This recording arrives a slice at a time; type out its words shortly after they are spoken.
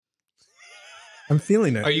I'm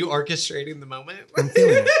feeling it. Are you orchestrating the moment? I'm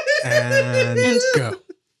feeling it. And go.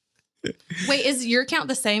 Wait, is your count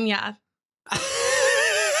the same? Yeah.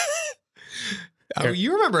 Oh,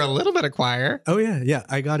 you remember a little bit of choir. Oh, yeah.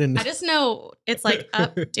 I got in. I just know it's like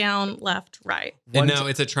up, down, left, right. And no,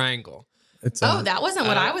 it's a triangle. It's That wasn't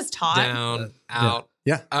what I was taught. Down, out,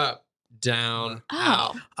 yeah. up, down,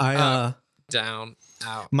 Oh. out, down,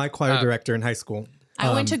 out. My choir director in high school.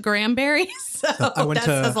 I went to Granbury, so that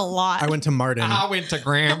says a lot. I went to Martin. I went to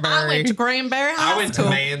Granbury. I went to Granbury High I went to School.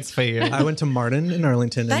 Mansfield. I went to Martin in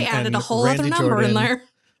Arlington. They added a whole other number in there.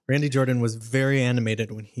 Randy Jordan was very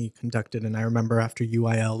animated when he conducted, and I remember after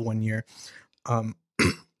UIL one year,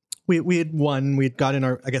 we had won. We'd gotten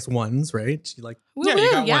our, I guess, ones, right? You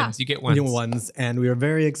got ones. You get ones. Ones, and we were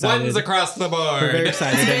very excited. Ones across the board. We were very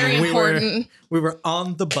excited. It's very and important. We were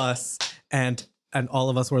on the bus, and all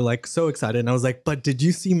of us were like so excited. And I was like, but did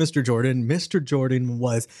you see Mr. Jordan? Mr. Jordan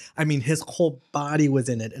was, his whole body was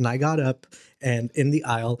in it. And I got up and in the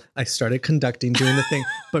aisle, I started conducting, doing the thing,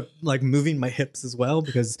 but like moving my hips as well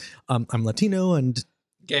because I'm Latino and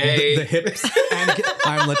gay. The hips. And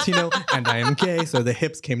I'm Latino and I am gay. So the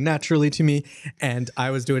hips came naturally to me and I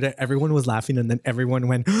was doing it. Everyone was laughing and then everyone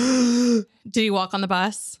went, Did you walk on the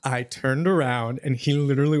bus? I turned around and he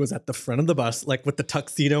literally was at the front of the bus, like with the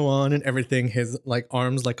tuxedo on and everything. His like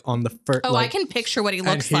arms like on the first. Oh, I can picture what he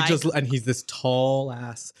looks like. and he's this tall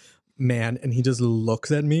ass man, and he just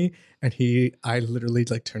looks at me, and I literally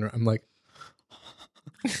like turn around. I'm like,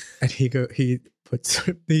 and he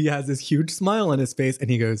has this huge smile on his face, and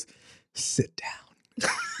he goes, "Sit down."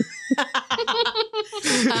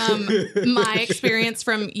 My experience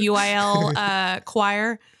from UIL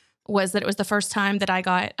choir was that it was the first time that I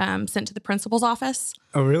got sent to the principal's office.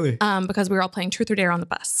 Oh, really? Because we were all playing Truth or Dare on the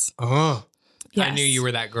bus. Oh, yes. I knew you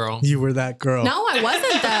were that girl. You were that girl. No, I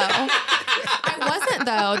wasn't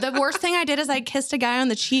though. The worst thing I did is I kissed a guy on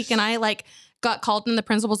the cheek and I like got called in the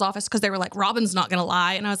principal's office because they were like, Robin's not going to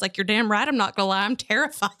lie. And I was like, you're damn right. I'm not going to lie. I'm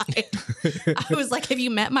terrified. I was like, have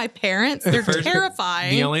you met my parents? They're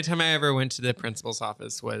terrifying. The only time I ever went to the principal's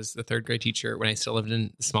office was the third grade teacher when I still lived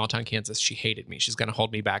in small town Kansas. She hated me. She's going to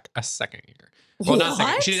hold me back a second year. Well, not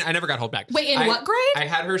second. She didn't. I never got held back. Wait, in what grade? I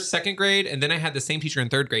had her second grade, and then I had the same teacher in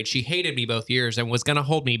third grade. She hated me both years and was going to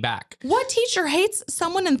hold me back. What teacher hates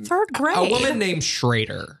someone in third grade? A woman named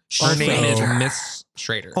Schrader. Her name is Miss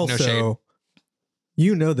Schrader. Also, no shade.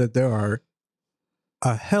 You know that there are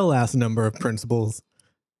a hell ass number of principals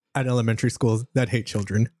at elementary schools that hate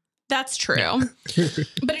children. That's true. But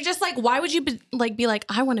it's just like, why would you be like,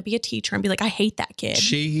 I want to be a teacher and be like, I hate that kid.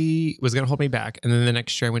 She was going to hold me back. And then the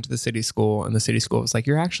next year I went to the city school and the city school was like,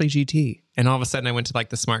 you're actually GT. And all of a sudden I went to like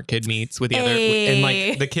the smart kid meets with the other, and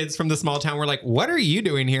like the kids from the small town were like, what are you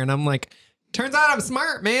doing here? And I'm like, turns out I'm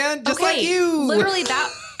smart, man. Just like you. Literally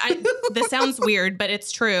this sounds weird, but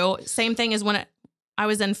it's true. Same thing as when I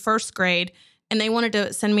was in first grade and they wanted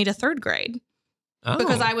to send me to third grade. Oh.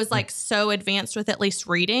 Because I was like so advanced with at least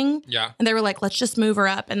reading. Yeah. And they were like, let's just move her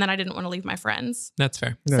up. And then I didn't want to leave my friends. That's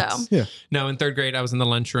fair. Yeah. No, in third grade, I was in the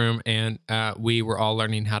lunchroom and we were all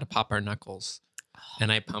learning how to pop our knuckles.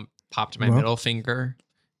 And I popped my middle finger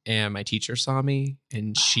and my teacher saw me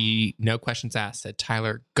and she, no questions asked, said,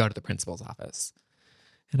 Tyler, go to the principal's office.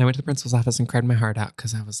 And I went to the principal's office and cried my heart out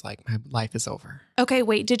because I was like, my life is over. Okay,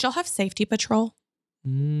 wait, did y'all have safety patrol?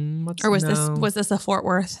 Or was this a Fort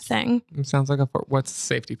Worth thing? It sounds like what's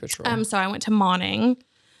safety patrol? So I went to Monning.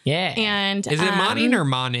 Yeah. And is it Monning or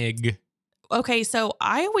Monig? Okay, so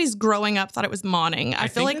I always growing up thought it was Monning. I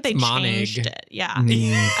feel like they changed it. Yeah.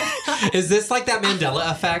 Is this like that Mandela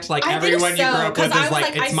effect? Like everyone you grew up with is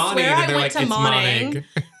like, it's Monning, and they're like, it's Monig.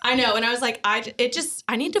 I know. And I was like, I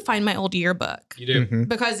need to find my old yearbook. You do? Mm-hmm.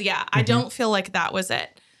 Because I don't feel like that was it.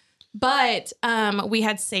 But we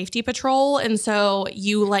had safety patrol. And so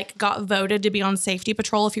you like got voted to be on safety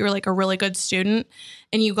patrol if you were like a really good student.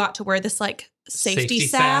 And you got to wear this like safety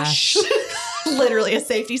sash. Literally a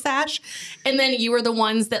safety sash. And then you were the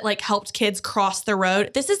ones that like helped kids cross the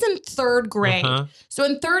road. This is in third grade. So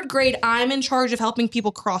in third grade, I'm in charge of helping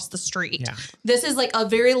people cross the street. Yeah. This is like a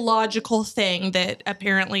very logical thing that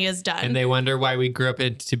apparently is done. And they wonder why we grew up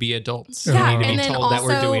to be adults. Yeah, We need to and be then told that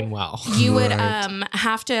we're also doing well. You would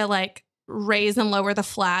have to like raise and lower the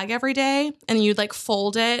flag every day, and you'd like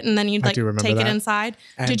fold it, and then you'd like take it inside.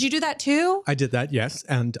 And did you do that too? I did that, yes.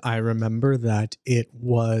 And I remember that it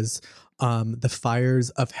was the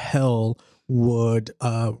fires of hell would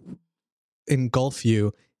engulf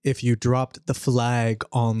you if you dropped the flag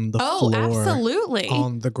on the floor. Oh, absolutely.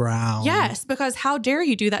 On the ground. Yes, because how dare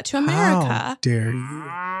you do that to America? How dare you?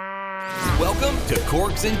 Welcome to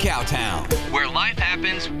Corks and Cowtown, where life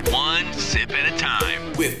happens one sip at a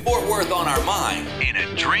time. with Fort Worth on our mind and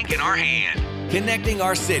a drink in our hand. Connecting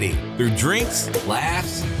our city through drinks,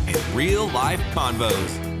 laughs, and real-life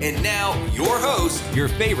convos. And now, your host, your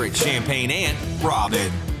favorite champagne aunt,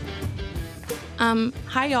 Robin.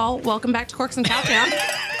 Hi, y'all. Welcome back to Corks and Cowtown.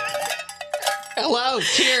 Hello.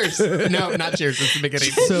 Cheers. No, not cheers. It's the beginning.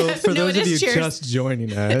 So for No, those it of you is cheers. just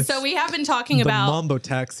joining us, So we have been talking the about... Mambo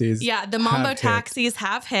taxis. Yeah, the Mambo have hit. taxis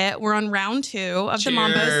have hit. We're on round 2 of the Cheers.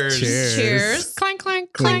 Mambos. Cheers. Clank,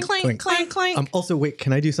 clank, Clink, clank, clank, clank, clank. Also, wait,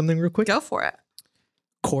 can I do something real quick? Go for it.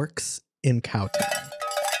 Corks in Cowtown.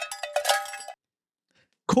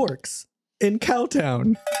 Corks in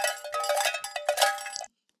Cowtown.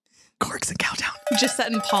 Corks in Cowtown. Just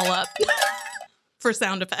setting Paul up for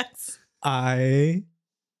sound effects. I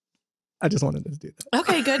just wanted to do that.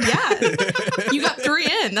 Okay, good. Yeah. You got 3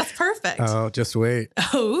 in. That's perfect. Oh, just wait.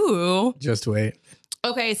 Ooh. Just wait.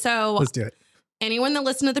 Okay, so Let's do it. anyone that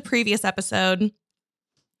listened to the previous episode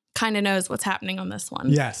kind of knows what's happening on this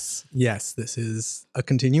one. Yes. Yes. This is a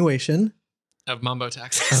continuation Of Mambo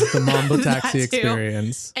Taxis. of the Mambo That Taxi too.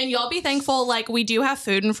 experience. And y'all be thankful, like, we do have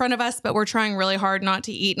food in front of us, but we're trying really hard not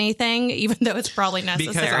to eat anything, even though it's probably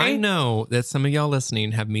necessary. Because I know that some of y'all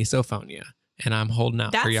listening have misophonia, and I'm holding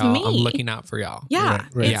out for That's y'all. me. I'm looking out for y'all. Yeah,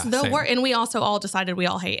 Right. it's Yeah, the same. word. And we also all decided we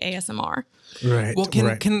all hate ASMR. Right. Well,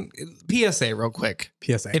 right. can PSA real quick.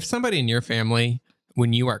 PSA. If somebody in your family,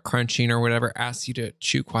 when you are crunching or whatever, asks you to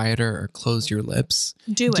chew quieter or close your lips,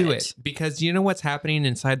 Do do it. it. Because you know what's happening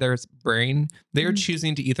inside their brain? They're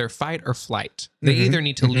choosing to either fight or flight. They Mhm. either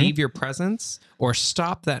need to Mhm. leave your presence or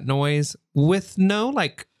stop that noise with no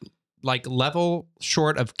like level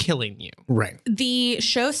short of killing you. Right. The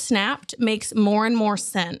show Snapped makes more and more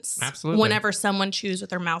sense. Absolutely. Whenever someone chews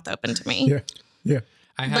with their mouth open to me. Yeah. Yeah.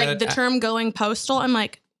 I had Like the term going postal, I'm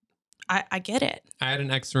like, I get it. I had an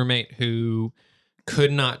ex-roommate who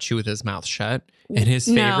could not chew with his mouth shut, and his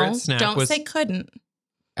favorite No, snack don't was say couldn't.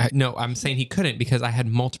 no. I'm saying he couldn't because I had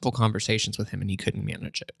multiple conversations with him, and he couldn't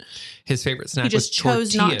manage it. His favorite snack just was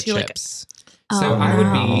chose tortilla not to, like- chips. Oh, So I would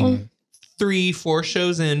no. be 3-4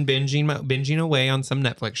 shows in, binging away on some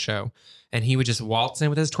Netflix show, and he would just waltz in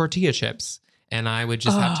with his tortilla chips. And I would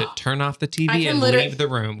just have to turn off the I TV can and literally- leave the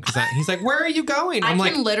room because he's like, "Where are you going?" I I'm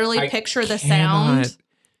can like, literally "I picture the cannot- sound.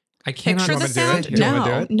 I cannot. Picture the want me to do sound. it? Do you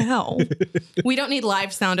want No, me to no. We don't need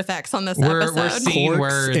live sound effects on this We're episode. seeing Corks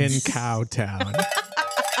words in Cowtown.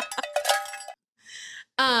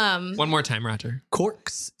 One more time, Roger.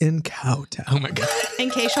 Corks in Cowtown. Oh my god. In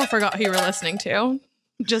case y'all forgot who you were listening to,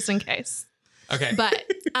 just in case. Okay. But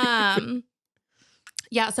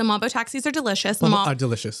yeah, so Mambo taxis are delicious.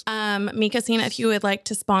 Delicious. Mika Cena, if you would like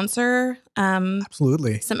to sponsor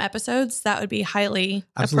Absolutely. some episodes, that would be highly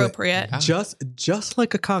Absolutely. appropriate. Yeah. Just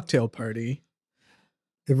like a cocktail party,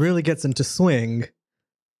 it really gets into swing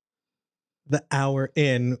the hour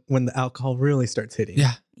in when the alcohol really starts hitting.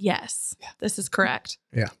 Yeah. Yes, this is correct.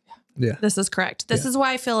 Yeah. This is correct. This Yeah. is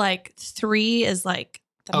why I feel like 3 is like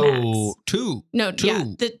the Oh, max. 2. No, two. yeah,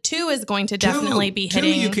 the 2 is going to definitely be Two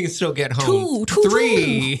hitting. you can still get home. Two.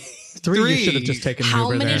 3. Three, you should have just taken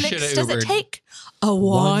How Uber many there. Shoulda licks does it Ubered. take? A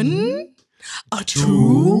 1? A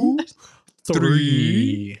 2? 2,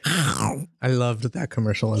 Three. 3. I loved that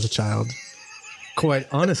commercial as a child. Quite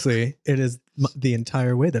honestly, it is the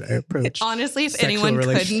entire way that I approach Honestly, if sexual anyone couldn't.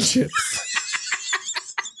 relationships.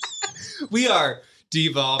 We are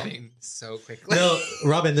devolving so quickly. No,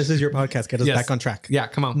 Robin, this is your podcast. Get us Yes. back on track. Yeah,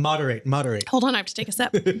 come on. Moderate. Hold on, I have to take a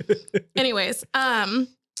sip. Anyways,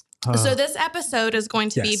 so this episode is going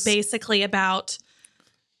to be Yes. basically about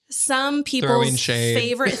some Throwing people's shade.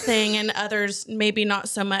 favorite thing and others maybe not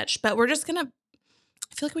so much. But we're just gonna.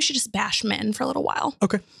 I feel like we should just bash men for a little while.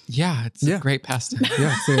 Okay. Yeah, it's Yeah. a great pastime.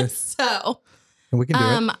 Yeah, serious. So We can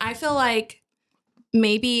do it. I feel like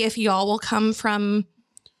maybe if y'all will come from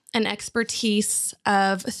an expertise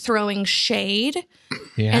of throwing shade,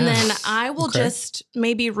 Yeah. and then I will Okay. just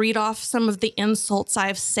maybe read off some of the insults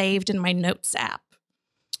I've saved in my notes app.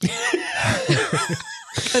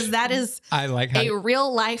 Because that is I like how a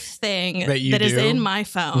real life thing That you that is do? in my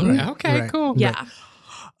phone. Right. Okay, Right. cool. Yeah.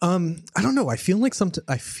 I don't know. I feel like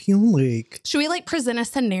Should we like present a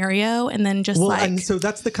scenario and then just well, like and so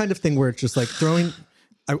that's the kind of thing where it's just like throwing.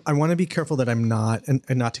 I want to be careful that I'm not, and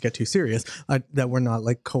not to get too serious, that we're not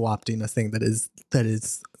like co-opting a thing that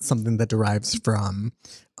is something that derives from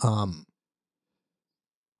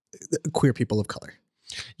queer people of color.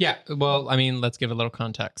 Yeah. Well, I mean, let's give a little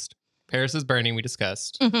context. Paris is Burning, we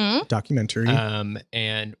discussed. Mhm. Documentary.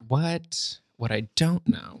 And what I don't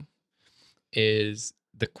know is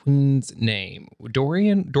the queen's name.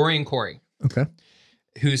 Dorian Corey, okay.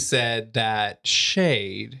 who said that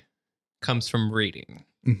shade comes from reading.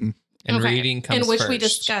 Mm-hmm. And reading comes in which we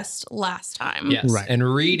first. discussed last time. Yes. Right.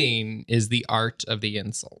 And reading is the art of the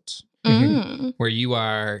insult, Mm. where you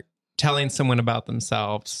are telling someone about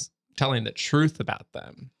themselves, telling the truth about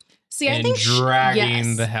them, See, I and think dragging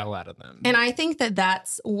yes. the hell out of them. And I think that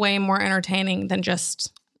that's way more entertaining than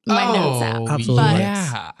just my notes app. Absolutely. But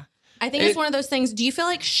Yeah. I think it's one of those things. Do you feel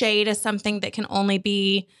like shade is something that can only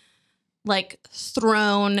be like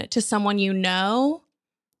thrown to someone you know?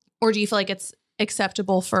 Or do you feel like it's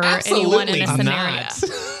acceptable for anyone in a Absolutely scenario?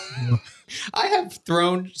 not. I have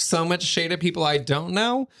thrown so much shade at people I don't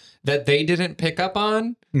know that they didn't pick up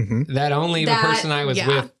on, Mm-hmm. that only the That- person I was yeah.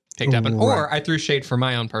 with picked up on. Right. Or I threw shade for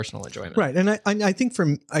my own personal enjoyment. Right. And I think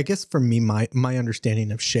I guess for me, my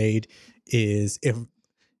understanding of shade is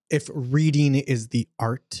if reading is the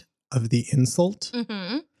art of the insult,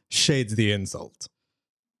 Mm-hmm. shade's the insult.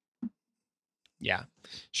 Yeah.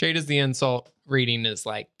 Shade is the insult. Reading is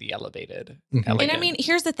like the elevated. Mhm. And I elegant. mean,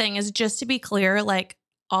 here's the thing is just to be clear, like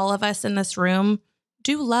all of us in this room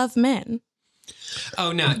do love men.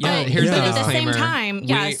 Oh no! Yeah, But, here's but the at the same disclaimer. time,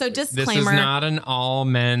 yeah, so This is disclaimer. not an all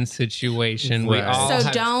men situation. We Right. all So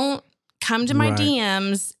have, don't come to my Right.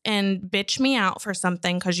 DMs and bitch me out for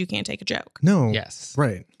something because you can't take a joke. No. Yes,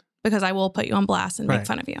 Right. Because I will put you on blast and make Right.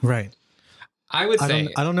 fun of you. Right. I would I say.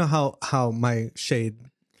 don't know how my shade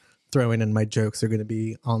throwing and my jokes are going to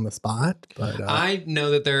be on the spot, but I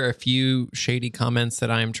know that there are a few shady comments that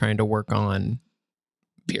I'm trying to work on.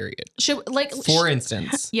 Period. Should like For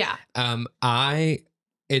instance, yeah.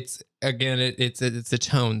 it's again, it's a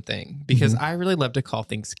tone thing because Mm-hmm. I really love to call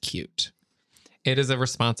things cute. It is a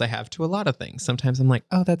response I have to a lot of things. Sometimes I'm like,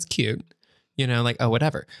 oh, that's cute. You know, like, oh,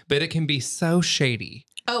 whatever. But it can be so shady.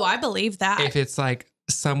 Oh, I believe that. If it's like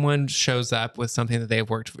someone shows up with something that they've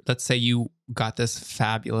worked for, let's say you got this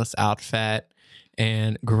fabulous outfit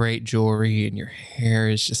and great jewelry and your hair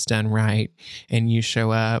is just done right and you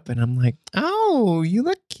show up and I'm like, oh, you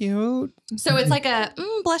look cute. So it's like a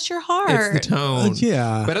bless your heart. It's the tone.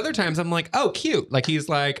 yeah. But other times I'm like, oh, cute. Like he's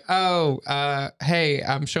like, oh, hey,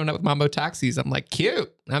 I'm showing up with Mambo taxis. I'm like,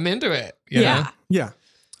 cute. I'm into it. You yeah. know? yeah.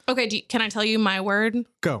 Okay. Can I tell you my word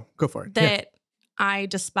Go for it. that I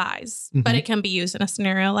despise, but Mhm. it can be used in a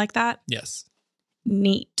scenario like that? Yes.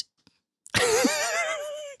 Neat.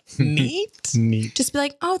 Neat. Neat. Just be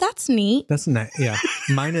like, oh, that's neat. That's nice. Yeah.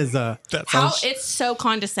 Mine is That How sounds it's so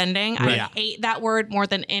condescending. Right. I hate that word more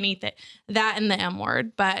than anything. That and the M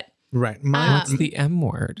word, but right. Mine What's the M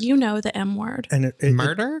word? you know the M word. and it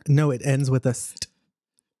Murder? no, it ends with a st.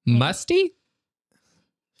 Musty?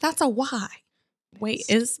 That's a Y. Wait,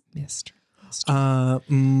 is Mister.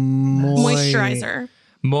 moisturizer.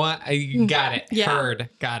 I got it. Yeah. Heard.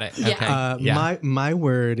 Got it. Yeah. Okay. Yeah. My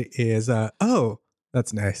word is oh,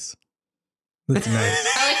 that's nice. That's nice.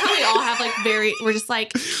 I like how we all have like we're just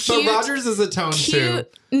like So cute, Rogers is a tone too.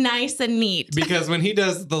 cute, nice, and neat. Because when he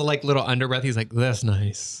does the like little underbreath, he's like, that's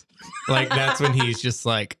nice. Like that's when he's just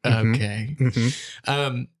like, Mhm. okay.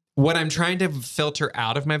 Mhm. What I'm trying to filter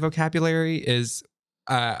out of my vocabulary is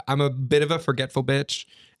I'm a bit of a forgetful bitch.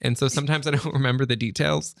 And so sometimes I don't remember the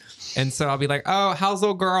details. And so I'll be like, oh, how's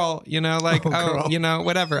old girl? You know, like, Oh, girl. you know,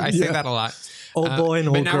 whatever. I say Yeah. that a lot. Old boy and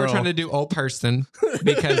old But now girl. we're trying to do old person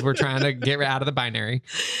because we're trying to get out of the binary.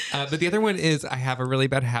 But the other one is I have a really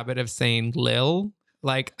bad habit of saying Lil.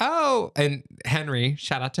 Like, oh, and Henry.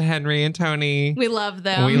 Shout out to Henry and Tony. We love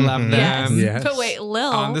them. We love Mhm. Yes. them. Yes. But wait, Lil.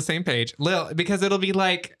 On the same page. Lil, because it'll be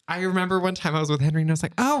like, I remember one time I was with Henry and I was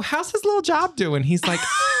like, oh, how's his little job doing? He's like,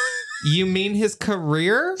 you mean his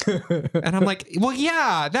career? And I'm like, well,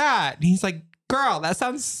 yeah, that. And he's like, girl, that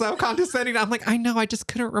sounds so condescending. I'm like, I know, I just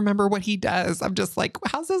couldn't remember what he does. I'm just like,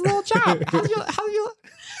 how's his little job? How you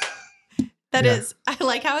That Yeah. is, I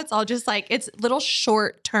like how it's all just like, it's little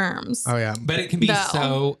short terms. Oh yeah. But it can be No.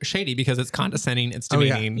 so shady because it's condescending, it's Oh,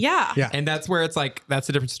 yeah. demeaning. Yeah. Yeah. And that's where it's like, that's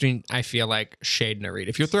the difference between, I feel like, shade and a read.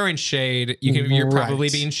 If you're throwing shade, you're probably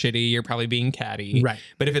Right. being shitty, you're probably being catty. Right.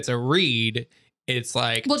 But if it's a read, it's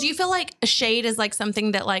like, Well, do you feel like a shade is like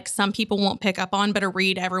something that like some people won't pick up on, but a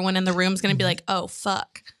read, everyone in the room is going to be like, oh,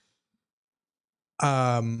 fuck.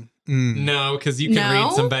 no, because you can No?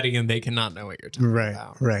 read somebody and they cannot know what you're talking Right.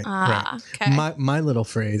 about. Right. Right. Ah, okay. My little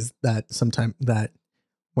phrase that sometimes that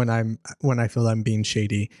when I feel I'm being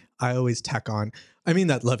shady, I always tack on. I mean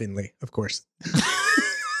that lovingly, of course.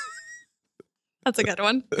 That's a good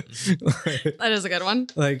one. That is a good one.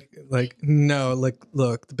 like no,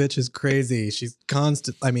 look, the bitch is crazy. She's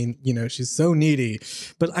constant. I mean, you know, she's so needy.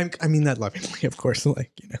 But I mean that lovingly, of course.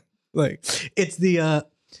 Like, you know, like it's the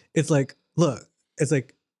it's like, look, it's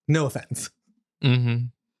like no offense. Mm-hmm.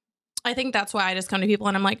 I think that's why I just come to people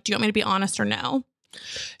and I'm like, do you want me to be honest or no?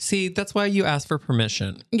 See, that's why you ask for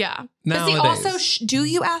permission. Yeah. But see, Nowadays. also, do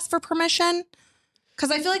you ask for permission?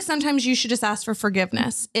 Because I feel like sometimes you should just ask for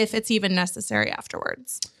forgiveness if it's even necessary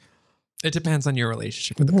afterwards. It depends on your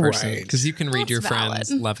relationship with the person. Right. Because you can read That's your valid.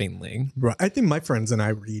 friends lovingly. Right. I think my friends and I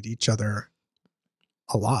read each other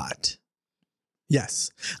a lot.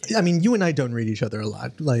 Yes. I mean, you and I don't read each other a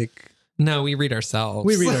lot. Like, No, we read ourselves.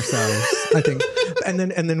 we read ourselves, I think. And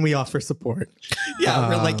then we offer support. Yeah,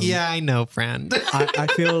 we're like, Um, yeah, I know, friend. I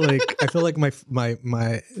feel like my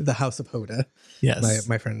the House of Hoda, Yes.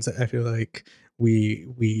 my friends, I feel like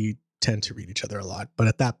we tend to read each other a lot. But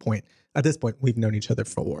at this point, we've known each other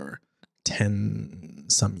for 10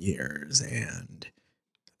 some years, and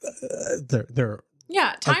they're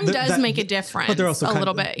Yeah, time th- does that- make a difference. but they're also a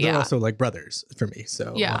little bit. They're Yeah. also like brothers for me.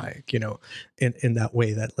 So Yeah. like, you know, in that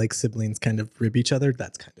way that like siblings kind of rib each other,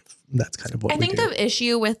 that's kind of what I we think do. the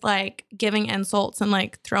issue with like giving insults and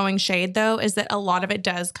like throwing shade though is that a lot of it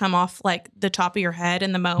does come off like the top of your head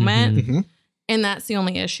in the moment. Mhm. And that's the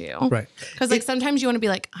only issue. Right. Because like sometimes you want to be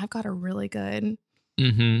like, I've got a really good,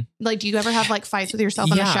 Mm-hmm. like, do you ever have like fights with yourself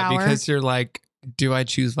in the shower? because you're like, do I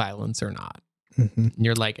choose violence or not? Mhm. And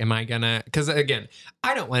you're like, am I gonna? Because again,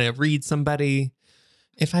 I don't want to read somebody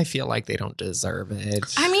if I feel like they don't deserve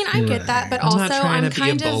it. I mean, I get that, but I'm also not trying I'm to be a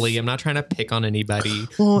kind bully. of I'm not trying to pick on anybody.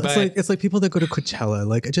 Well, But- it's like people that go to Coachella.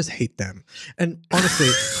 Like, I just hate them. And honestly,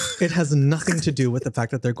 it has nothing to do with the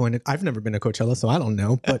fact that they're going to. I've never been to Coachella, so I don't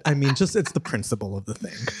know. But I mean, just it's the principle of the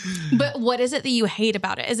thing. But what is it that you hate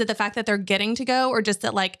about it? Is it the fact that they're getting to go, or just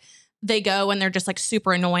that like they go and they're just like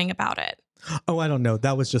super annoying about it? Oh, I don't know.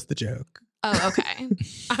 That was just the joke. Oh, okay.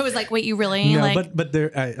 I was like, wait, you really No, like but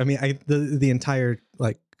there. I mean, the entire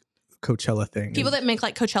like Coachella thing. people that make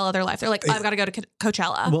like Coachella their life? They're like, I've got to go to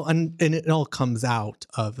Coachella. Well, and it all comes out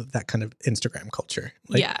of that kind of Instagram culture,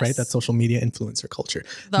 like, Yes. right? That social media influencer culture.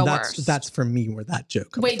 The that's worst. That's for me where that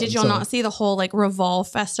joke comes Wait, did from. y'all So- not see the whole like Revolve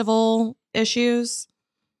Festival issues?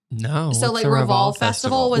 No. So, what's like, a Revolve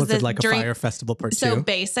Festival was Was the it like during- a Fire Festival part So two?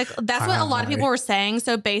 basic, that's what a lot of people Right. were saying.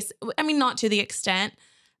 So I mean, not to the extent,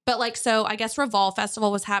 but like, so I guess Revolve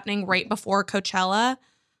Festival was happening right before Coachella.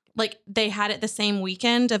 Like they had it the same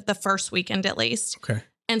weekend of the first weekend at least. Okay.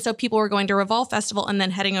 And so people were going to Revolve Festival and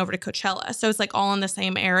then heading over to Coachella. So it's like all in the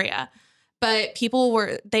same area. But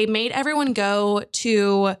they made everyone go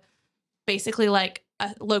to basically like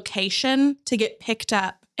a location to get picked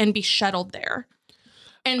up and be shuttled there.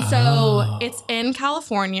 And so Oh. it's in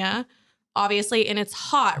California, obviously, and it's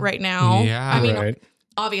hot right now. Yeah. I mean, Right.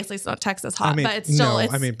 obviously it's not Texas hot, I mean, but it's still,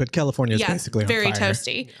 no, but California is basically on very fire.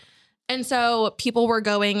 toasty. And so people were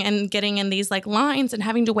going and getting in these like lines and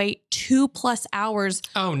having to wait 2+ hours,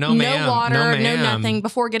 Oh, no, ma'am. no water, no ma'am. nothing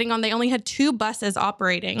before getting on. They only had 2 buses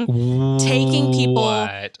operating. Taking people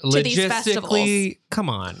What? to these festivals. Logistically, come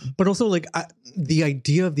on. But also, like, the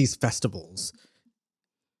idea of these festivals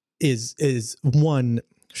is one,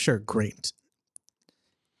 sure, great.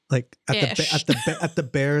 Like Ish. at the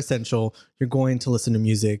bare essential, you're going to listen to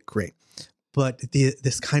music, great. But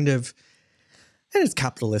this kind of, and it's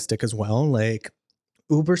capitalistic as well, like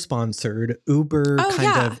Uber sponsored, Uber Oh, kind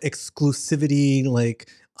yeah. of exclusivity, like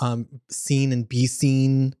seen and be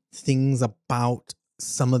seen things about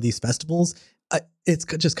some of these festivals. It's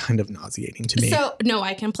just kind of nauseating to me. So, no,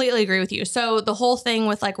 I completely agree with you. So, the whole thing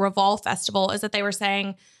with like Revolve Festival is that they were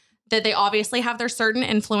saying that they obviously have their certain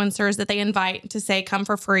influencers that they invite to say, come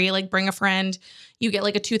for free, like bring a friend. You get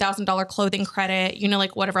like a $2,000 clothing credit, you know,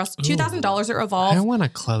 like whatever else. $2,000 at I Revolve. want a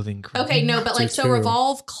clothing credit. Okay, no, but like, so true.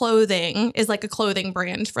 Revolve Clothing is like a clothing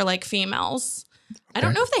brand for like females. I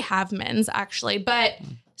don't know if they have men's actually, but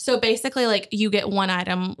so basically, like you get one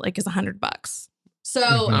item like is $100.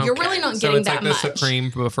 So you're really not so getting it's that like much. the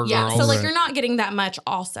Supreme for Yeah, girls. so like you're not getting that much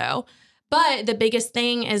also. But the biggest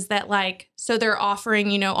thing is that like, so they're offering,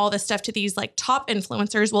 you know, all this stuff to these like top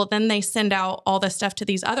influencers. Well, then they send out all this stuff to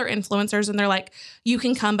these other influencers and they're like, you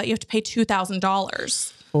can come, but you have to pay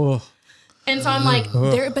 $2,000. Oh, And so I'm like,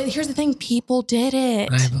 but here's the thing, people did it.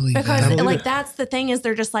 I believe because that. I believe like it. that's the thing is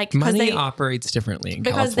they're just like, because Money they, operates differently in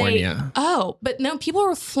because California. but no, people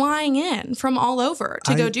were flying in from all over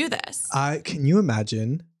to go do this. Can you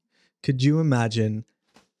imagine? Could you imagine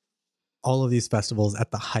all of these festivals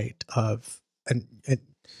at the height of, and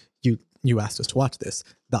you asked us to watch this,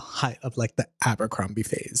 the height of like the Abercrombie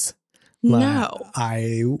phase? No.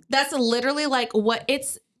 That's literally like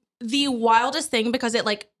it's the wildest thing because it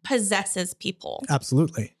like possesses people.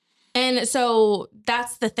 Absolutely. And so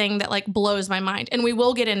that's the thing that like blows my mind. And we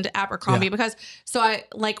will get into Abercrombie because I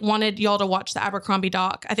like wanted y'all to watch the Abercrombie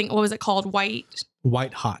doc. I think, what was it called?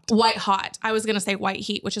 White Hot. I was going to say White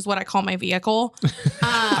Heat, which is what I call my vehicle.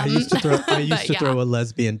 I used to throw a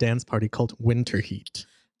lesbian dance party called Winter Heat.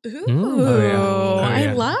 Ooh,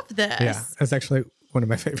 I love this. Yeah, it's actually one of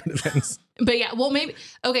my favorite events. But yeah, well, maybe.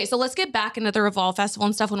 Okay, so let's get back into the Revolve Festival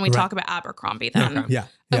and stuff when we talk about Abercrombie then. Okay. Yeah.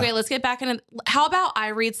 Okay, let's get back into. How about I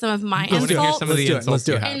read some of my I want to hear insults? some of the insults Let's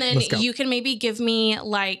do you it. have. And then you can maybe give me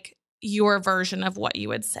like your version of what you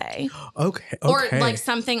would say. Okay. Or like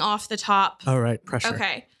something off the top. All right, pressure.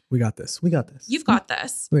 Okay. We got this. You've got this.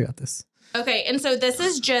 We got this. Okay. And so this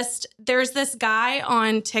is just, there's this guy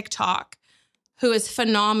on TikTok who is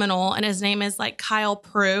phenomenal and his name is like Kyle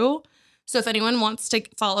Prue. So if anyone wants to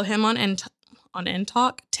follow him on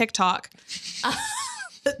TikTok,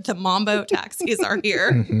 the Mambo taxis are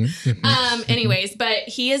here. Anyways, but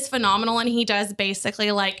he is phenomenal and he does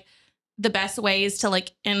basically like the best ways to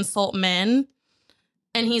like insult men.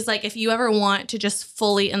 And he's like, if you ever want to just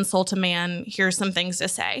fully insult a man, here's some things to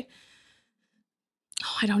say.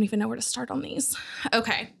 Oh, I don't even know where to start on these.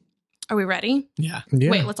 Okay. Are we ready? Yeah.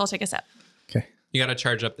 Wait, let's all take a sip. Okay. You got to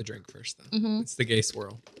charge up the drink first, then. It's the gay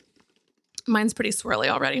swirl. Mine's pretty swirly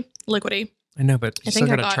already. Liquidy. I know, but you I still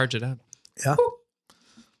think I got to got- charge it up. Yeah.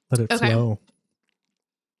 Let it Okay. flow.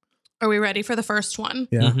 Are we ready for the first one?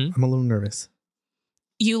 Yeah. Mhm. I'm a little nervous.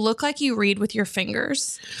 You look like you read with your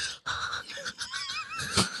fingers.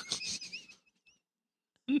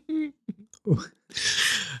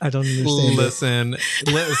 I don't understand.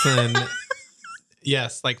 Listen.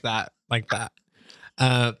 Yes, like that.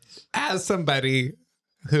 As somebody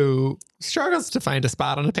who struggles to find a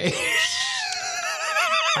spot on a page.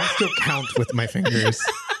 I still count with my fingers.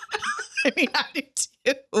 I mean, I do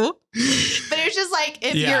too. But it's just like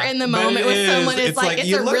if Yeah, you're in the but moment it with someone, is- it's like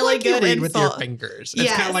you it's a look really like you good read insult. with your fingers. It's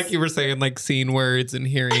kind Yes. of like you were saying, like seeing words and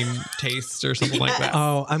hearing taste or something like that.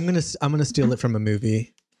 Oh, I'm gonna steal it from a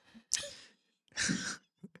movie.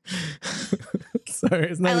 Sorry,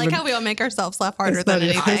 it's not I like even. how we all make ourselves laugh harder It's than not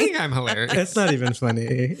even- I anything. think I'm hilarious. It's not even funny.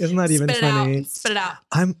 It's not even Spit it funny. out. Spit it out.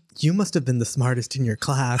 You must have been the smartest in your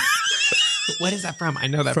class. What is that from? I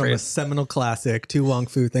know that From a phrase. seminal classic, Tu Wong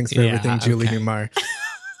Fu. Thanks for Yeah, everything, Julie okay. Newmar.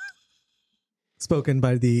 Spoken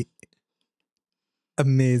by the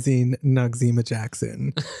amazing Nugzima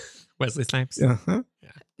Jackson. Wesley Snipes. Uh-huh.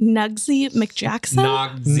 Nugsy McJackson.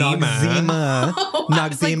 Nogzima. Nugzima. Oh, I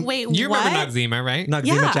was like, Nugzima. wait, You what? remember Nogzima, right? Nugzima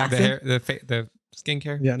Yeah. The Jackson. hair, the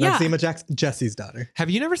skincare. Yeah, Yeah. Nugzima Jackson, Jesse's daughter. Have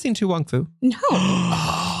you never seen Tu Wong Fu? No.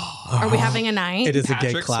 Are we having a night? It is a gay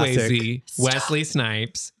Patrick classic. Swayze, Wesley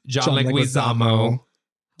Snipes, John John Leguizamo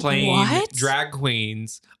playing What? drag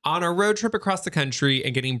queens on a road trip across the country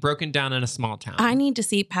and getting broken down in a small town. I need to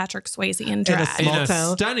see Patrick Swayze in In a drag. small in a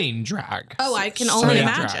town? stunning drag. Oh, I can Stunning only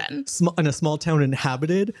drag. imagine. In a small town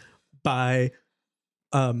inhabited by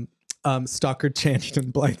Stockard Channing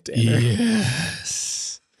and Blythe Danner.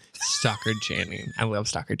 Yes. Stockard Channing. I love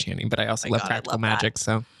Stockard Channing, but I also Oh my love God, I Practical love that. Magic.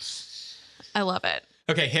 So, I love it.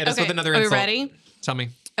 okay, hit us Okay, with another are we insult. ready? Tell me.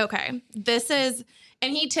 Okay. This is,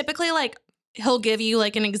 and he typically like, he'll give you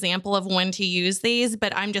like an example of when to use these,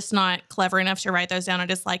 but I'm just not clever enough to write those down. I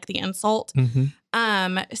just like the insult.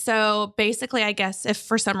 So basically, I guess if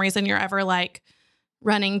for some reason you're ever like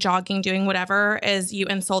running, jogging, doing whatever, is you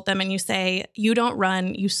insult them and you say, you don't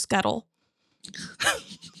run, you scuttle.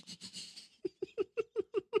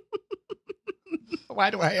 Why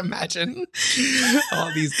do I imagine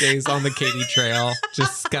all these gays on the Katy Trail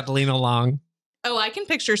just scuttling along? Oh, I can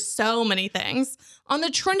picture so many things. On the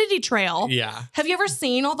Trinity Trail. Yeah. Have you ever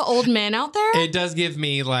seen all the old men out there? It does give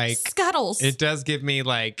me like, Scuttles. it does give me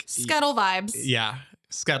like, Scuttle vibes. yeah,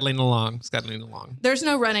 scuttling along. There's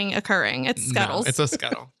no running occurring. It's scuttles. No, it's a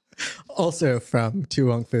scuttle. Also from Tu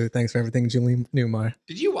Wong Fu. Thanks for everything, Julie Newmar.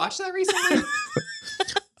 Did you watch that recently?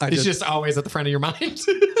 I It's just just always at the front of your mind.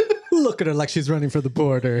 look at her like she's running for the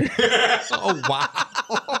border. Oh, wow.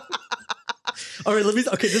 All right,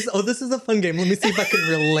 this is a fun game. Let me see if I can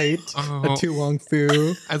relate Oh. a Tu Wong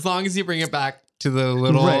Fu. As long as you bring it back to the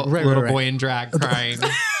little Right, little right. boy in drag crying.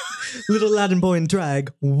 Little Latin boy in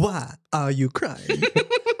drag, why are you crying?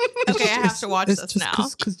 Okay, I have to watch this now.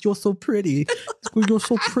 Because you're so pretty. You're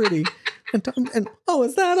so pretty. And oh,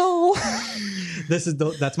 is that all?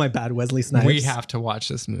 That's my bad Wesley Snipes. We have to watch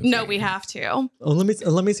this movie. No, we have to. Oh,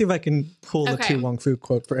 let me see if I can pull the Okay. Tu Wong Fu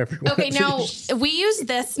quote for everyone. Okay, now we use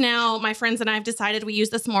this now. My friends and I have decided we use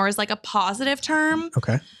this more as like a positive term.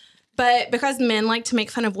 Okay. But because men like to make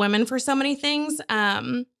fun of women for so many things,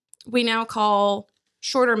 we now call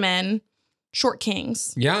shorter men short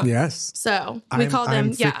kings. Yeah. Yes. So we call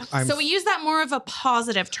them, so we use that more of a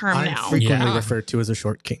positive term I'm now. frequently referred to as a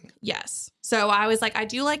short king. Yes. So I was like, I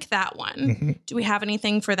do like that one. Do we have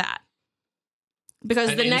anything for that? Because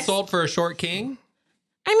An insult for a short king?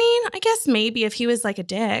 I mean, I guess maybe if he was like a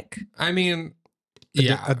dick. I mean,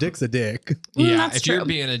 yeah. A dick's a dick. Yeah. That's If true. you're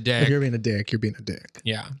being a dick. If you're being a dick, you're being a dick.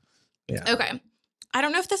 Yeah. Yeah. Okay. I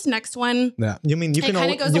don't know if this next one, Yeah. You mean you it can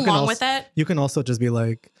kind of goes along with it. You can also just be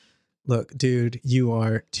like, look, dude, you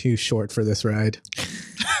are too short for this ride.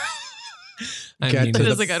 I Get mean, to That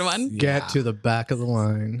the- is a good one. Get to the back of the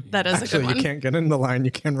line. That is a Actually, good one. you can't get in the line.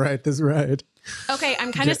 You can't ride this ride. Okay,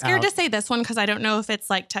 I'm kind of Get scared to out. say this one because I don't know if it's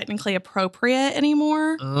like technically appropriate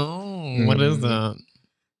anymore. Oh, what is that?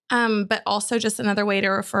 But also just another way to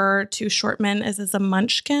refer to short men is as a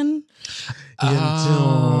munchkin.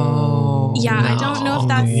 Oh, Yeah, I don't know if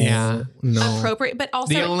that's no. appropriate, but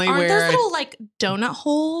also The only aren't way those I- little like donut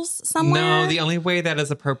holes somewhere? No, the only way that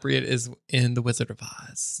is appropriate is in The Wizard of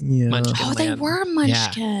Oz. Yeah. Munchkin oh, they Land. were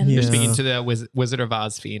munchkins. Yeah. You're speaking to the Wizard of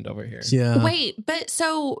Oz fiend over here. Yeah. Wait, but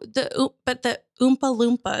so the Oompa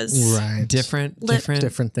Loompas. Right. Different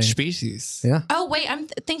Different thing. species. Yeah. Oh wait, I'm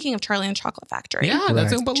thinking of Charlie and the Chocolate Factory. Yeah,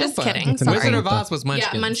 that's Right. Oompa Just Loompa. kidding, That's an sorry. Wizard of Oompa. Oz was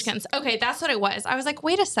Munchkins. Yeah, munchkins. Okay, that's what it was. I was like,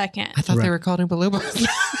 wait a second. I thought they Right. were called Oompa Loompas.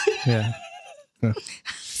 Yeah.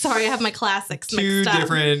 Sorry, I have my classics Two mixed up.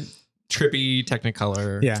 different trippy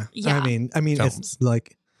Technicolor. Yeah. Yeah. I mean, Films. it's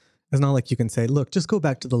like, it's not like you can say, look, just go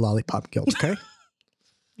back to the Lollipop Guild, okay?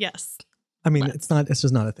 Yes. I mean, it's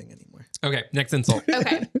just not a thing anymore. Okay, next insult.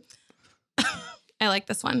 Okay. I like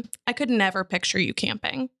this one. I could never picture you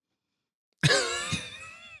camping.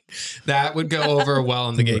 That would go over well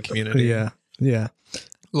in the gay community. Yeah. Yeah.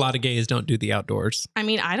 A lot of gays don't do the outdoors. I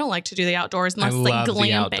mean, I don't like to do the outdoors unless I like love the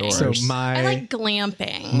glamping. outdoors. So I like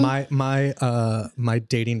glamping. my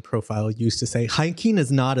dating profile used to say hiking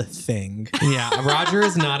is not a thing Yeah, Roger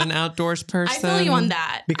is not an outdoors I person. feel you on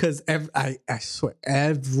that. because I swear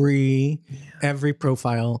every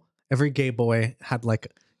profile, every gay boy had like,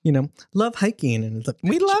 love hiking, and it's like,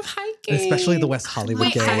 We love hiking. especially the West Hollywood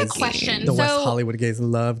Wait, gays. I have a question. The West So- Hollywood gays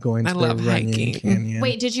love going I to love the Runyon hiking. Canyon.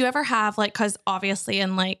 Wait, did you ever have like, because obviously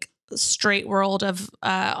in like straight world of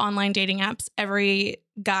online dating apps, every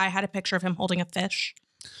guy had a picture of him holding a fish.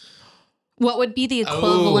 What would be the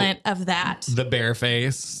equivalent of that? The bare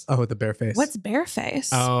face. Oh, the bare face. What's bareface?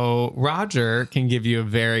 Oh, Roger can give you a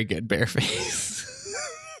very good bare face.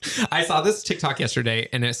 I saw this TikTok yesterday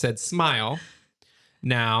and it said smile.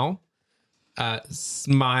 Now,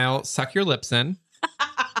 smile, suck your lips in.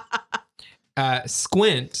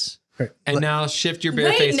 Squint. Right. And now shift your bare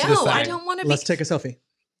Wait, face to the no, side. I don't want to be. Let's take a selfie.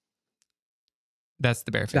 That's the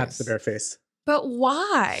bare face. That's the bare face. But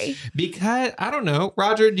why? Because I don't know,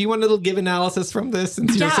 Roger. Do you want to give analysis from this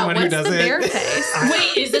since you're Yeah, someone who what's does the it? bareface?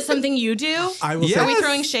 Wait, is this something you do? I will Yeah. Are say, we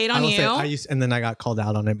throwing shade I on will you? say and then I got called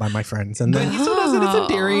out on it by my friends, and But then he still does it. It's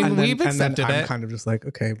endearing. and then- We've and then accepted I'm it. kind of just like,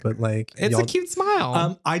 okay, but like It's a cute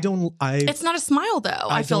smile. I It's not a smile though.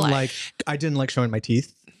 I feel don't like. I didn't like showing my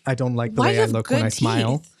teeth. I don't like the Why do way you I have look when good I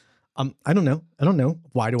smile. teeth? I don't know.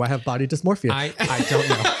 Why do I have body dysmorphia? I don't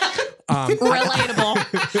know. Relatable.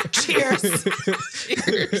 Cheers.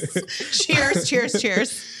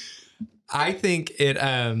 Cheers. I think it.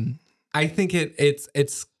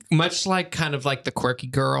 It's much like kind of like the quirky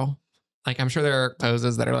girl. Like I'm sure there are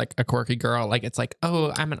poses that are like a quirky girl. Like it's like,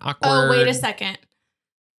 oh, I'm an awkward. Oh, wait a second.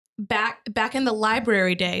 Back in the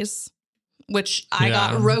library days, which I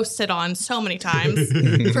got roasted on so many times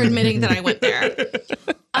for admitting that I went there.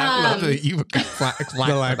 I love that you got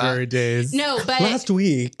The library days. No, but Last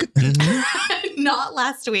week. not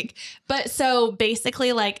last week. But so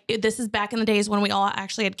basically, like this is back in the days when we all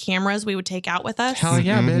actually had cameras we would take out with us. Hell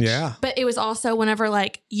yeah, bitch. Yeah. But it was also whenever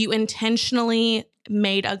like you intentionally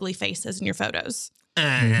made ugly faces in your photos.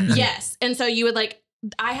 Yes. And so you would like,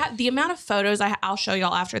 I have the amount of photos I'll show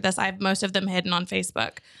y'all after this. I have most of them hidden on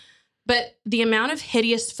Facebook. But the amount of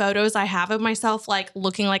hideous photos I have of myself, like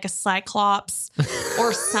looking like a cyclops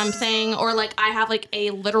or something, or like I have like a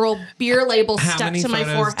literal beer label How stuck many to my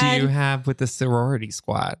photos do you forehead. have with the sorority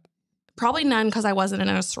squad? Probably none because I wasn't in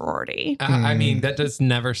a sorority. I mean, that just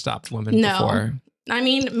never stopped women No. before. I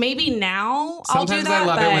mean, maybe now I'll do Sometimes that. I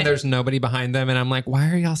love but it when there's nobody behind them, and I'm like, "Why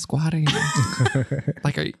are y'all squatting?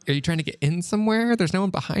 Like, are you trying to get in somewhere? There's no one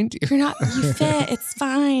behind you." you're not, you fit. It's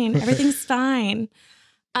fine. Everything's fine.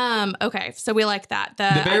 Okay, so we like that.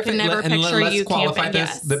 I can never picture you camping.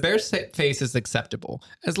 Yes. The bare face is acceptable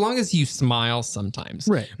as long as you smile sometimes.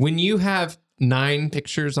 Right. When you have 9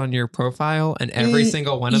 pictures on your profile and every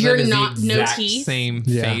single one of them you're is the not- no exact teeth? same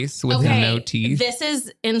Yeah. face with Okay, no teeth. This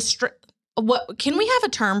is what can we have a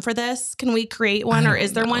term for this? Can we create one, I or don't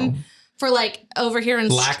is there know. one? for like over here in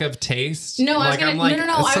Lack of taste. No, I was like, gonna- I'm like, no,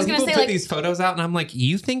 I was some gonna people say, put like- these photos out, and I'm like,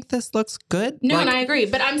 you think this looks good? No, Like, and I agree.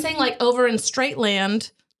 But I'm saying like over in straight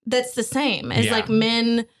land, that's the same as Yeah. like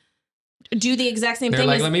men do the exact same they're thing.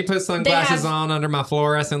 like, as, let me put sunglasses have- on under my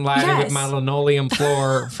fluorescent lighting with Yes. my linoleum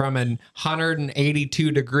floor from an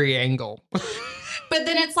 182 degree angle. but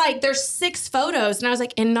then it's like there's 6 photos, and I was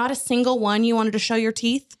like, and not a single one you wanted to show your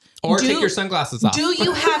teeth. Or Do- take your sunglasses off. Do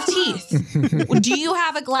you have teeth? Do you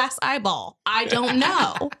have a glass eyeball? I don't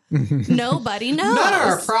know. Nobody knows. Not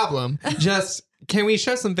our problem. Just can we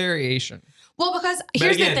show some variation? Well, because But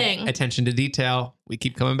here's again, the thing. attention to detail. We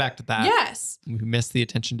keep coming back to that. Yes. We miss the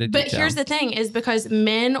attention to But detail. here's the thing is because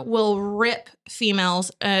men will rip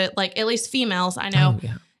females, like at least females I know, Oh,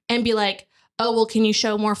 yeah. and be like, oh, well, can you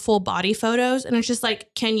show more full body photos? And it's just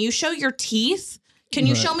like, can you show your teeth? Can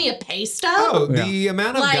you Right. show me a pay stub? Oh, the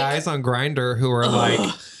amount of Like- guys on Grindr who are like,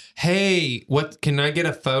 hey, what can I get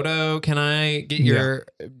a photo? Can I get your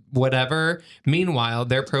whatever? Meanwhile,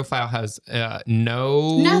 their profile has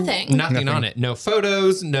Nothing. nothing on it. No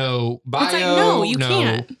photos, no bio, It's like, no, you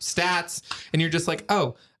can't. stats. And you're just like,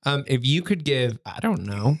 oh, if you could give, I don't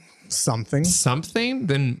know, Something. something,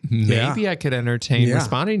 then maybe I could entertain Yeah.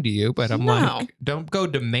 responding to you. But I'm No. like, don't go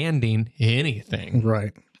demanding anything.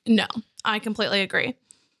 Right. No, I completely agree.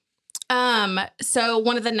 So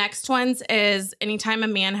one of the next ones is anytime a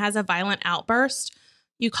man has a violent outburst,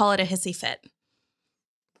 you call it a hissy fit.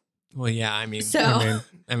 Well, yeah, I mean, So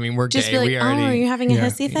I mean, we're just gay. be like, we oh, already, are you having a Yeah.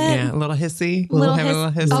 hissy fit? yeah, a little hissy. Little Having hiss- a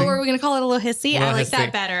little hissy. Oh, are we gonna call it a little hissy? Little I like hissy.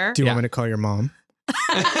 that better. Do you Yeah. want me to call your mom?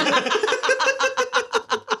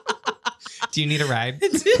 Do you need a ride?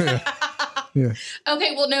 Yeah.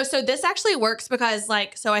 Okay, well, no. So this actually works because,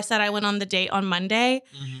 like, so I said I went on the date on Monday,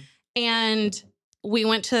 and we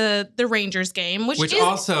went to the Rangers game, which Which is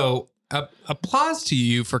also applause to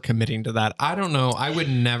you for committing to that. I don't know. I would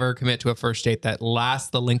never commit to a first date that lasts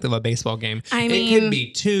the length of a baseball game. I it mean- could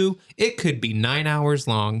be 2. It could be 9 hours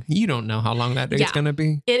long. You don't know how long that date's Yeah. going to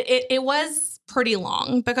be. it was pretty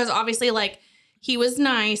long because obviously, like, he was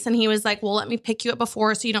nice and he was like, well, let me pick you up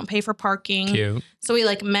before so you don't pay for parking. Cute. So we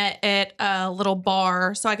like met at a little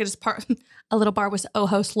bar so I could just park. A little bar was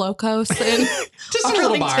Ojos Locos in Just a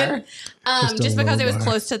little bar. Arlington. Just a Just because it little was bar.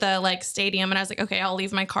 close to the like stadium, and I was like, okay, I'll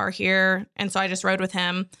leave my car here, and so I just rode with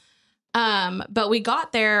him. But we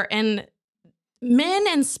got there, and men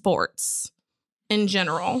in sports in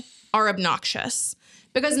general are obnoxious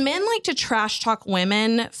because men like to trash talk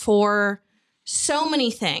women for so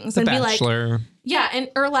many things The and be like, Bachelor. yeah, and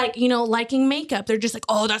or like, you know, liking makeup. They're just like,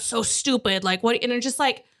 oh, that's so stupid. Like what? And it's just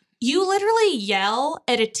like, you literally yell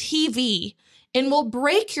at a TV and will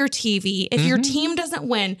break your TV if your team doesn't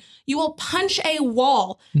win. You will punch a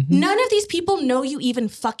wall. None of these people know you even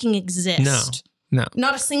fucking exist. No.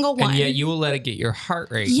 Not a single one. And yet you will let it get your heart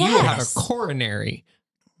rate. You will have a Yes. coronary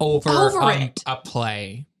over it. a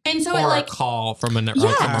play And so or it like, a call from a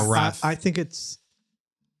Yes. ref. I think it's.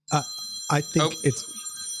 I think Oh. it's.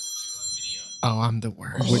 Oh, I'm the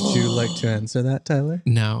worst. Would you like to answer that, Tyler?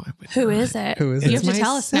 No. I would who not. is it? Who is You it? have to my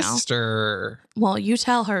tell us now. sister. Well, you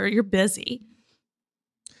tell her. You're busy.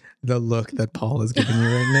 The look that Paul is giving you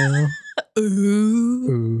right now.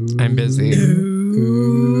 Ooh. Ooh. I'm busy.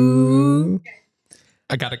 Ooh.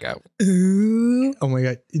 I gotta go. Ooh. Oh my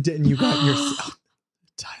God. And you got your. Oh,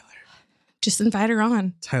 Tyler. Just invite her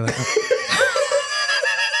on. Tyler.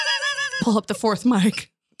 Pull up the fourth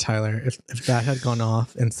mic. Tyler, if that had gone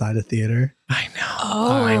off inside a theater, I know.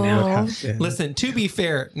 Oh. I know. would have been. Listen, to be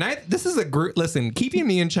fair, this is a group. Listen, keeping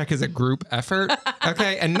me in check is a group effort.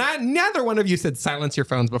 Okay. And neither one of you said silence your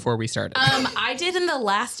phones before we started. I did in the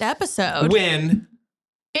last episode. When?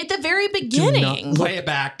 At the very not beginning. look- Play it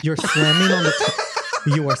back. You're slamming on the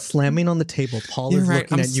you are slamming on the table. Paul You're is right.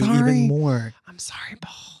 looking I'm at you sorry. even more. I'm sorry,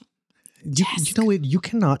 Paul. You know what? You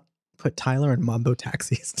cannot put Tyler in Mambo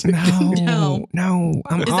taxis. No. No.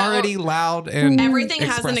 I'm Is that already loud and Everything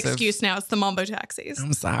has an expressive. excuse now. It's the Mambo taxis.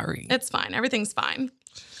 I'm sorry. It's fine. Everything's fine.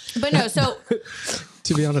 But no, so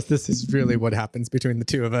To be honest, this is really what happens between the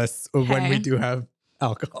two of us when we Hey. do have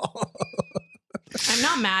alcohol. I'm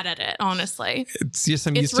not mad at it, honestly. It's just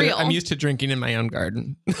I'm It's used real. to I'm used to drinking in my own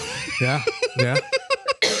garden. Yeah.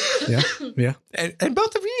 And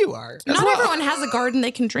both of you are. as Not well. everyone has a garden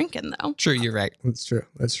they can drink in, though. True, you're right. That's true.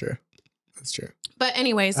 But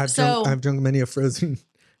anyways, I've drunk many a frozen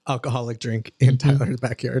alcoholic drink in Tyler's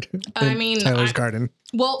backyard. I in mean, Tyler's garden.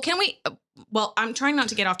 well, can we? Well, I'm trying not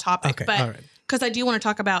to get off topic, Okay, but all right. because I do want to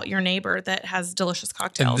talk about your neighbor that has delicious And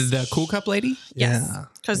cocktails. the Cool Cup lady? Yes, Yeah,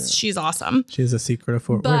 because she's awesome. She has a secret of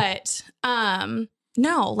Fort Worth. But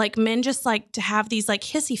no, like men just like to have these like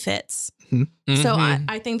hissy fits. So Mhm.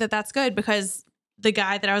 I think that that's good because the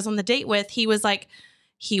guy that I was on the date with, he was like,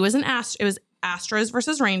 it was Astros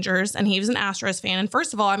versus Rangers, and he was an Astros fan. And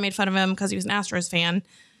first of all, I made fun of him because he was an Astros fan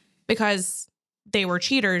because they were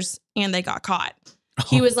cheaters and they got caught.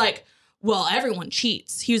 He was like, well, everyone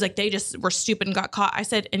cheats. He was like, they just were stupid and got caught. I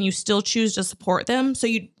said, and you still choose to support them. So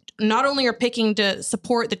you not only are picking to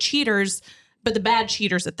support the cheaters, but the bad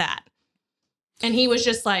cheaters at that. And he was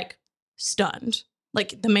just like stunned.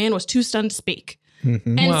 Like the man was too stunned to speak.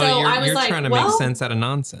 Mm-hmm. And well, so you're, I was you're like, trying to well, make sense out of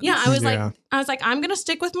nonsense. yeah, I was like, I'm going to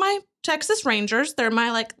stick with my Texas Rangers. They're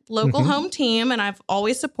my like local home team. And I've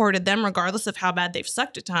always supported them regardless of how bad they've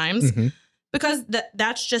sucked at times because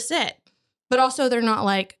that's just it. But also they're not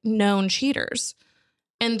like known cheaters.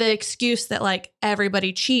 And the excuse that like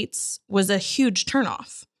everybody cheats was a huge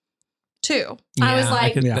turnoff too. I was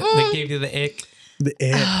like, they gave you the ick. The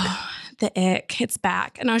ick. The ick, it's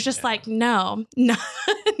back. And I was just like, no,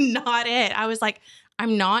 not it. I was like,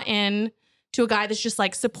 I'm not in to a guy that's just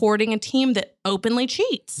like supporting a team that openly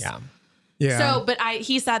cheats. Yeah. Yeah. So, but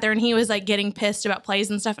he sat there and he was like getting pissed about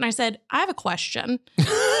plays and stuff. And I said, I have a question.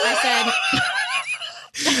 I said,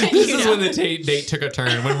 This is when the date took a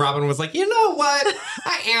turn, when Robin was like, you know what?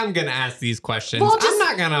 I am going to ask these questions. Well, I'm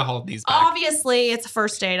not going to hold these back. Obviously, it's a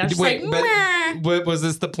first date. I was just like, meh. but was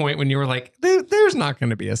this the point when you were like, there's not going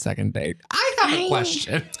to be a second date? I have a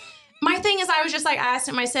question. My thing is, I was just like, I asked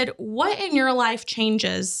him, I said, what in your life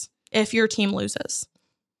changes if your team loses?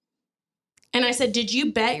 And I said, did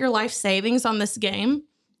you bet your life savings on this game?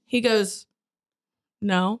 He goes,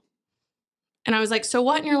 no. And I was like, so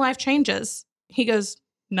what in your life changes? He goes,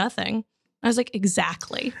 nothing. I was like,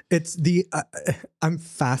 exactly. It's the I'm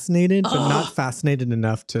fascinated, but not fascinated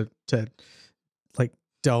enough to like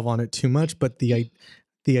delve on it too much. But the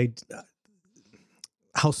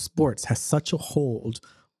how sports has such a hold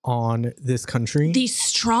on this country, The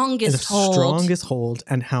strongest hold.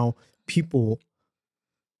 and how people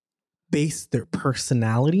base their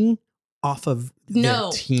personality off of their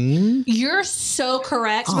team. You're so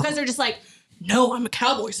correct because they're just like, no, I'm a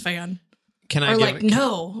Cowboys fan. Can I or give, like,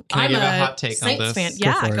 no, can I I'm give a hot take Saints on this? fan.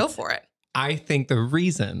 Yeah, go for it. I think the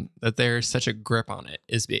reason that there's such a grip on it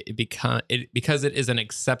is because it is an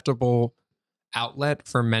acceptable outlet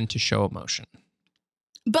for men to show emotion.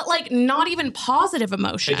 But like not even positive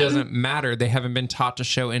emotion. It doesn't matter. They haven't been taught to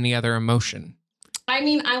show any other emotion. I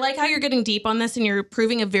mean, I like how you're getting deep on this and you're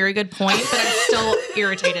proving a very good point, but I'm still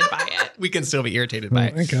irritated by it. We can still be irritated by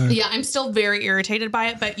it. Okay. Yeah, I'm still very irritated by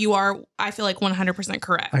it, but you are, I feel like 100%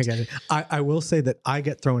 correct. I get it. I will say that I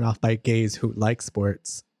get thrown off by gays who like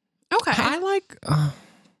sports. Okay. I like, I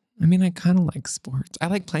kind of like sports. I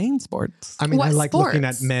like playing sports. I mean, What I like looking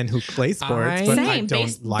at sports? men who play sports, I- but Same. I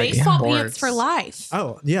don't like baseball sports. pants for life.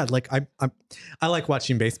 Oh yeah, like I like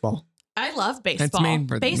watching baseball. I love baseball. It's mainly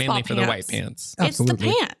for baseball the white pants. It's the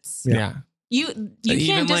Absolutely. pants. Yeah. You Even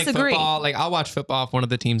can't like disagree. football, like I'll watch football if one of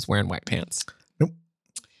the teams wearing white pants.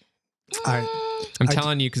 I I'm I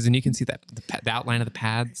telling you, because then you can see that the outline of the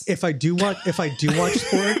pads. if I do watch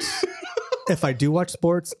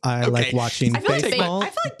sports, I like watching I feel like, baseball. I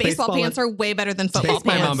feel like baseball pants are way better than football Take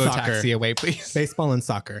my pants. Mambo Soccer. taxi away, please. baseball and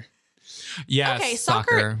soccer. Yes, Okay,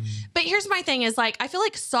 soccer. But here's my thing is like, I feel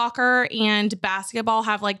like soccer and basketball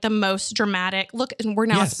have like the most dramatic look. And we're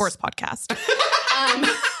now Yes. a sports podcast.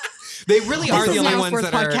 They really are This the is only now a ones sports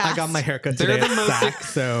that are. podcast. I got my haircut They're today the at most- SAC,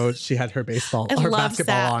 so she had her baseball, I her love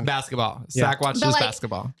basketball SAC. on. Basketball. Yeah. Zach watches But, like,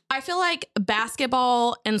 basketball. I feel like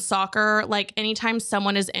basketball and soccer, like anytime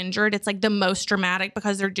someone is injured, it's like the most dramatic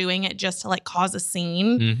because they're doing it just to like cause a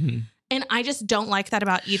scene. Mm-hmm. And I just don't like that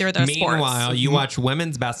about either of those Meanwhile, sports. you watch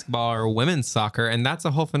women's basketball or women's soccer, and that's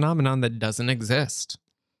a whole phenomenon that doesn't exist.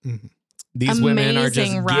 Mhm. These women are just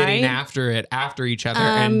Amazing, getting right? after it after each other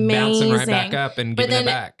and bouncing right back Amazing. up and But giving it then-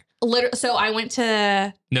 back. So I went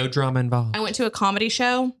to No drama involved. a comedy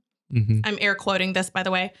show. Mm-hmm. I'm air quoting this, by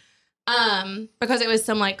the way, because it was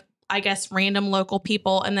some like, I guess, random local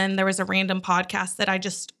people. And then there was a random podcast that I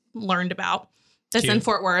just learned about that's in Cute.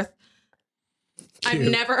 Fort Worth. I've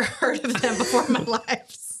Cute. never heard of them before in my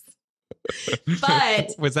life.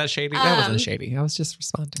 But Was that shady? That um, wasn't shady. I was just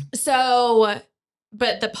responding.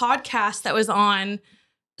 but the podcast that was on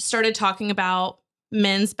started talking about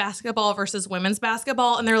men's basketball versus women's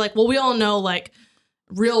basketball. And they're like, well, we all know like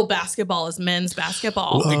real basketball is men's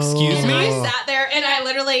basketball. Well, excuse And me? I sat there and I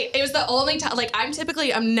literally, it was the only time, like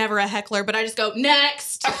I'm never a heckler, but I just go,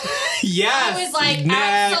 next. Yes. I was like,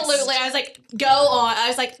 next. absolutely. I was like, go on. I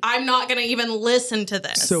was like, I'm not going to even listen to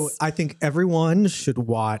this. So I think everyone should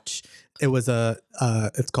watch. It was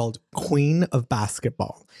it's called Queen of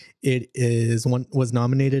Basketball. It was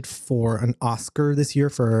nominated for an Oscar this year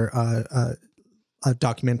for a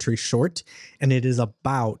documentary short, and it is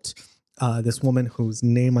about this woman whose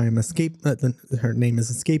name her name is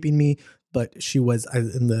escaping me, but she was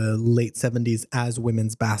in the late 70s as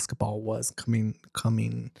women's basketball was gaining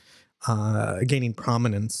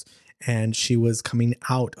prominence, and she was coming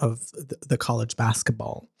out of the college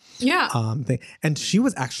basketball thing. And she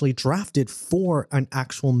was actually drafted for an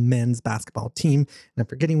actual men's basketball team. And I'm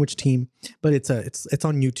forgetting which team, but it's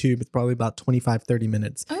on YouTube. It's probably about 25, 30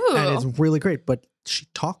 minutes. Ooh. And it's really great. But she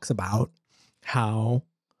talks about how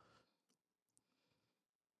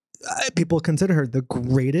people consider her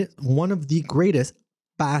one of the greatest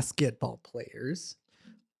basketball players,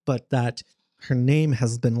 but that her name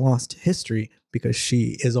has been lost to history because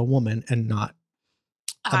she is a woman and not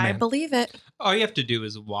a I man. believe it. All you have to do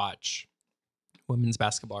is watch women's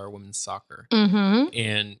basketball or women's soccer. Mm-hmm.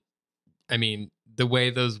 And I mean, the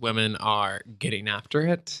way those women are getting after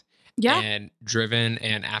it Yeah. and driven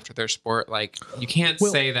and after their sport, like you can't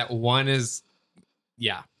say that one is,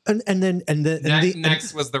 And then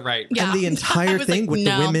next was the right. Yeah. and the I entire was thing like, with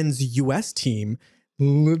no. the women's US team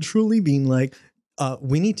literally being like,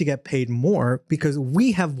 we need to get paid more because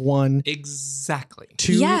we have won Exactly.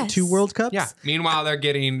 two World Cups. Yeah. Meanwhile, they're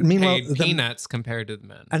getting Meanwhile, paid peanuts compared to the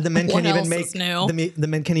men. And the men What can't even else make is new? the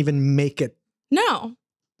men can't even make it No.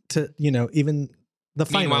 to, even the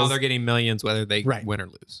finals. Meanwhile, they're getting millions whether they Right. win or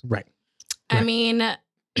lose. right. I Right. mean,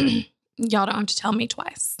 y'all don't have to tell me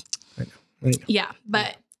twice. I know. Yeah,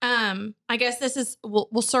 but I guess this is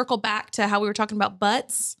we'll circle back to how we were talking about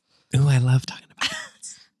butts. Ooh, I love talking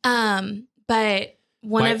about But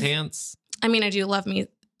one white of pants. I mean, I do love me.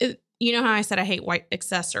 You know how I said I hate white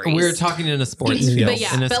accessories. We were talking in a sports But field. but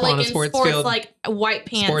yeah, in a, but on like a in sports, sports, field, like white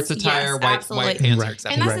pants, sports attire, yes, white absolutely. pants Right. are And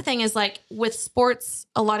acceptable. that's Right. the thing is like with sports,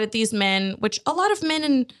 a lot of these men, which a lot of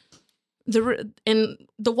men in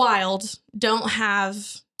the wild don't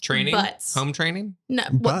have Training, butts. home training. No,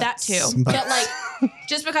 well, that Butts. too. Butts. But like,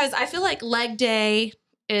 just because I feel like leg day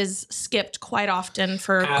is skipped quite often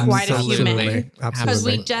for quite a few Absolutely. men. Because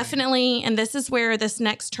Absolutely. we definitely, and this is where this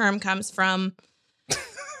next term comes from,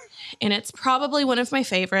 and it's probably one of my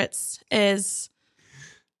favorites, is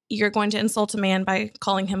you're going to insult a man by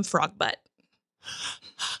calling him frog butt.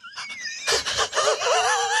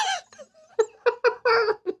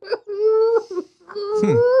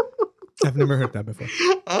 I've never heard that before.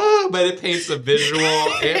 Oh, but it paints a visual.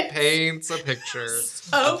 It paints a picture.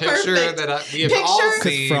 So a picture perfect. that we have Picture- all Because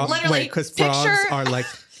seen. Literally, Because picture- frogs are like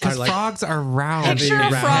Frogs are round Picture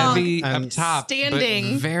and a frog heavy up and top, but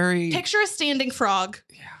standing. very Picture a standing frog.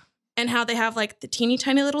 Yeah. And how they have like the teeny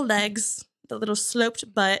tiny little legs, the little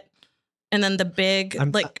sloped butt, and then the big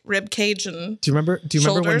rib cage and Do you remember when the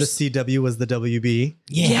Shoulders. CW was the WB?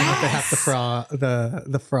 Yeah. They have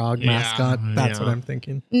the frog Yeah, mascot. That's yeah. what I'm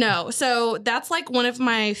thinking. No, so that's like one of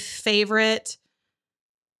my favorite.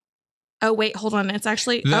 Oh wait, hold on. It's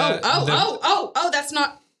actually that's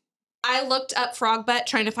not. I looked up frog butt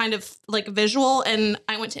trying to find a visual, and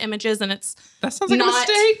I went to images, and it's That sounds like Not-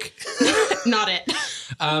 a mistake. not it.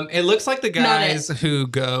 It looks like the Not guys who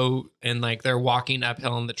go and like they're walking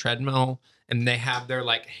uphill on the treadmill and they have their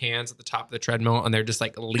like hands at the top of the treadmill and they're just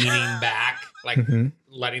like leaning back, like Mhm.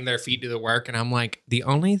 letting their feet do the work. And I'm like, the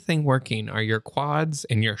only thing working are your quads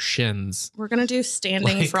and your shins. We're gonna do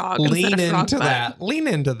standing Like, frog. lean instead of frog into butt. that. Lean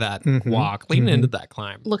into that Mhm. walk. Lean Mhm. into that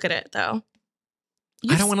climb. Look at it though.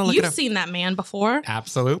 I don't wanna look You've it up. seen that man before.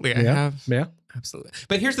 Absolutely, I Yeah. have. Yeah. Absolutely.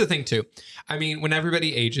 But here's the thing too. I mean, when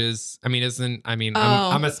everybody ages, I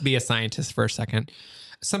Oh. must be a scientist for a second.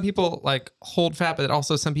 Some people like hold fat, but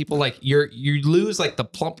also some people like you lose like the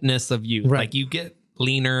plumpness of youth. Right. Like you get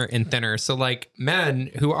leaner and thinner. So like men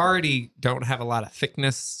who already don't have a lot of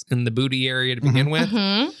thickness in the booty area to begin with,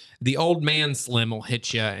 Mhm. the old man slim will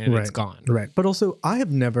hit you and it's Right. gone. Right. But also, I have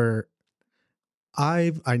never.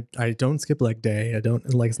 I don't skip leg day. I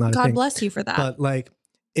don't like it's not a God thing. bless you for that. But like,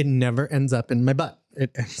 it never ends up in my butt.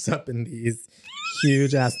 It ends up in these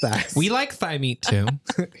huge ass thighs. We like thigh meat too.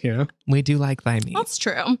 you know. We do like thigh meat. That's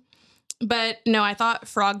true. But no, I thought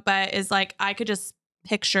frog butt is like I could just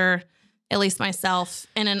picture at least myself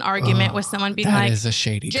in an argument with someone being That like is a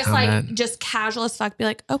shady just comment. like just casual as fuck, be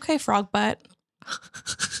like, okay, frog butt.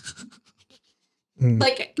 Mm.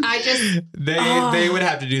 Like I just They would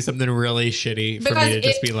have to do something really shitty for Because me to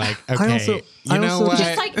just it- be like, I okay, also- you I know also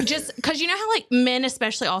what? just because you know how like men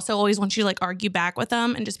especially also always want you to like argue back with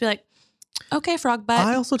them and just be like, okay, frog butt.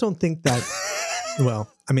 I also don't think that.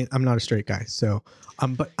 Well, I mean, I'm not a straight guy, so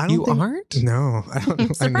but I don't. You think, aren't? No, I don't.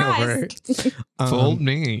 I know, Surprise. right? Fooled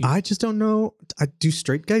me. I just don't know. Do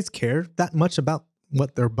straight guys care that much about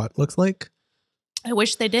what their butt looks like? I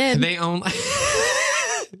wish they did. They only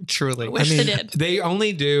truly. I wish I mean, they did. They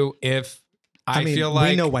only do if I mean, feel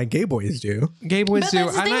like we know why gay boys do. gay boys But do.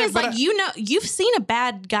 that's the thing is, like, you know, you've seen a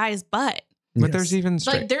bad guy's butt. but Yes. there's even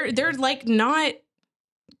straight. Like they're like not.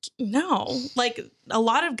 No, like a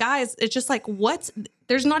lot of guys, it's just like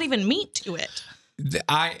there's not even meat to it.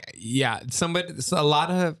 A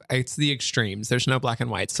lot of it's the extremes. There's no black and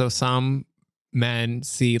white. So some men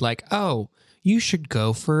see like, oh, you should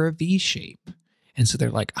go for a V shape. And so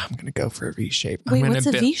they're like, I'm going to go for a V shape. Wait, what's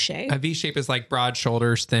a V shape? A V shape is like broad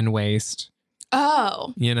shoulders, thin waist,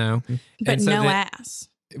 Oh, you know? but And so no they- ass.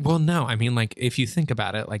 Well, no, I mean, like, if you think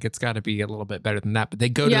about it, like, it's got to be a little bit better than that. But they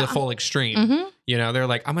go to Yeah. the full extreme. Mm-hmm. You know, they're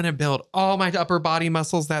like, I'm going to build all my upper body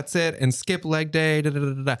muscles. That's it. And skip leg day. Da, da,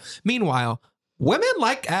 da, da, da. Meanwhile, women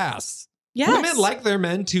like ass. Yes. Women like their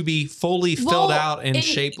men to be fully filled out and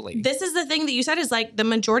shapely. This is the thing that you said is like the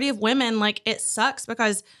majority of women, like it sucks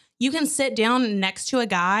because you can sit down next to a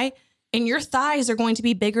guy and your thighs are going to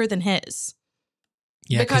be bigger than his.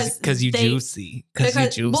 Yeah, because because you they- juicy. Because you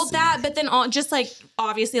juicy. Well, that, but then just like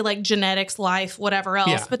obviously like genetics, life, whatever else.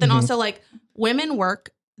 Yeah. But then Mhm. also like women work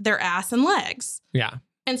their ass and legs. Yeah.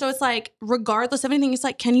 And so it's like, regardless of anything, it's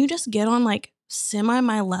like, can you just get on like semi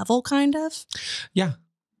my level kind of? Yeah.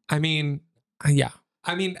 I mean, yeah.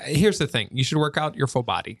 I mean, here's the thing. You should work out your full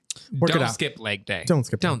body. Work it Don't out. skip leg day. Don't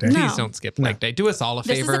skip Don't. leg day. Please No. don't skip No. leg day. Do us all a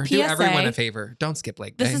This is a favor. Do everyone PSA. a favor. Don't skip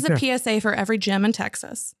leg day. This is a PSA for every gym in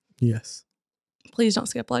Texas. Yes. Please don't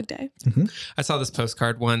skip leg day. I saw this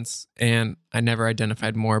postcard once and I never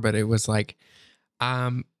identified more, but it was like,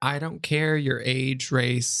 I don't care your age,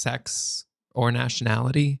 race, sex, or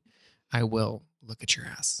nationality. I will look at your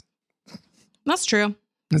ass. That's true.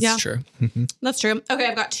 That's Yeah. true. That's true. Okay,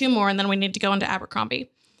 I've got two more and then we need to go into Abercrombie.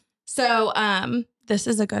 So this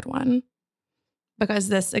is a good one because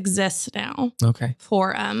this exists now Okay.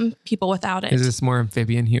 for people without it. Is this more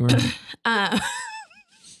amphibian humor? I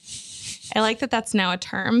like that that's now a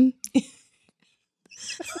term.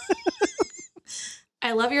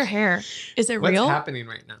 I love your hair. Is it What's real? happening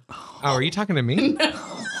right now? Oh, are you talking to me?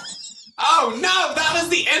 Oh, no, that was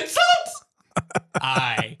the insult?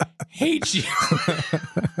 I hate you.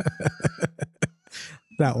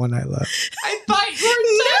 That one I love. I thought you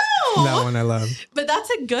were That one I love. But that's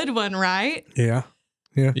a good one, right? Yeah.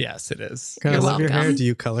 Yes, it is. I You're love your hair. welcome. Do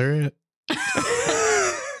you color it?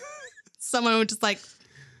 Someone with just like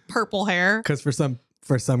purple hair. Because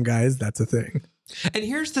for some guys, that's a thing. And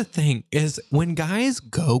here's the thing is when guys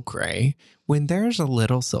go gray, when there's a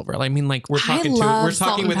little silver, I mean, like we're talking love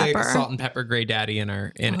salt and with pepper. a salt and pepper gray daddy in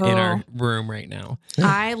our in Oh. our room right now.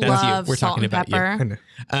 I That's you. love We're salt talking and about you. I pepper.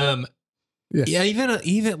 know. Yes. Yeah,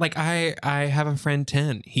 even like I have a friend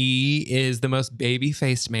 10. He is the most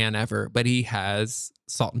baby-faced man ever, but he has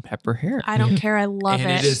salt and pepper hair. I don't care. I love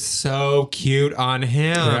and it. it is so cute on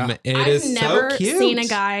him. Yeah. It I've is never so cute. seen a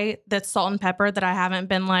guy that's salt and pepper that I haven't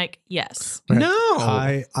been like, yes. Right. No.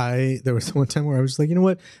 I there was one time where I was like, you know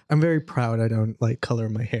what? I'm very proud I don't like color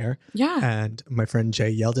my hair. Yeah. And my friend Jay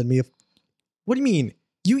yelled at me, what do you mean?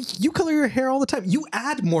 You color your hair all the time. You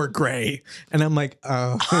add more gray. And I'm like,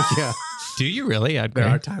 oh, yeah. Do you really? There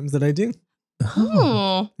are times that I do.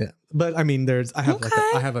 Oh. Yeah. But I mean, I have Okay.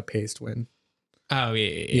 I have a paste win. Oh,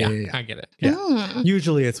 yeah. Yeah. I get it. Yeah. Mm.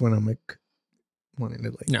 Usually it's when I'm like wanting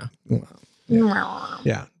to like, No. well,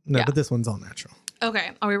 yeah. No, Yeah. but this one's all natural.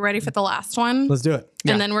 Okay. Are we ready for the last one? Let's do it.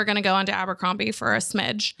 Yeah. And then we're going to go into Abercrombie for a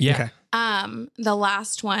smidge. Yeah. Okay. The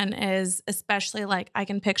last one is especially like I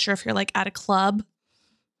can picture if you're like at a club,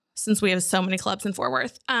 since we have so many clubs in Fort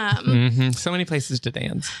Worth. Mhm. So many places to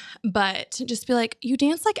dance. But just be like, you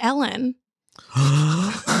dance like Ellen.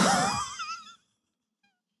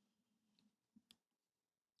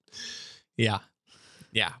 Yeah.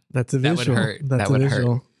 Yeah. That's a That would visual. hurt. That's That a would hurt.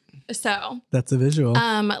 visual. So, That's a visual.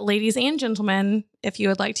 ladies and gentlemen, if you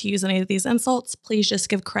would like to use any of these insults, please just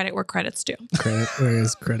give credit where credit's due. Credit. There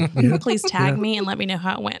is credit. Yeah. Please tag Yeah. me and let me know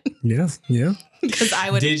how it went. Yeah. Yeah. Because I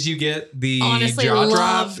would. Did you get the honestly jaw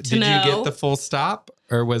drop? love to Did you know. get the full stop?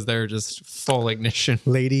 Or was there just full ignition?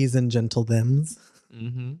 Ladies and gentle thems.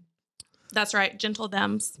 Mm-hmm. That's right. Gentle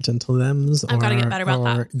thems. Gentle thems. I've gotta get better about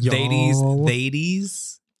that. Ladies and gentle.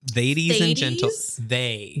 Thadies?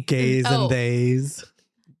 They. Gays Oh. and theys.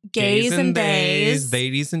 Gays and days.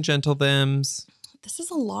 Ladies and gentle thems. This is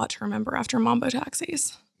a lot to remember after Mambo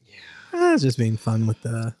Taxis. It's just being fun with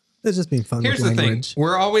the. It's just being fun Here's with the language. thing.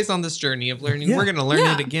 We're always on this journey of learning. Yeah. We're going to learn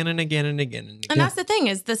Yeah. it again and again and again and again. And that's the thing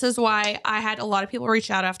is this is why I had a lot of people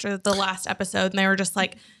reach out after the last episode and they were just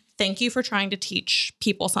like, thank you for trying to teach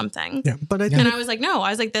people something. Yeah, but I think And I was like, no,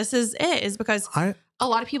 I was like, this is it, is because I a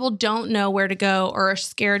lot of people don't know where to go or are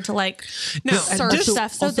scared to like No, search also-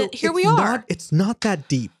 stuff. So also, that here we it's are. It's not that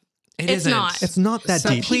deep. It's not. It's not that So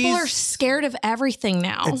deep. please- People are scared of everything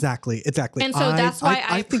now. Exactly. And so that's why I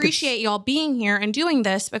think it's- appreciate y'all being here and doing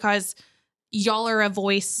this, because y'all are a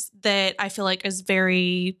voice that I feel like is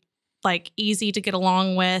very like easy to get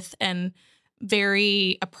along with and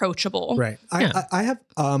very approachable. Right. Yeah. I have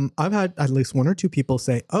I've had at least one or two people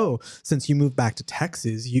say, "Oh, since you moved back to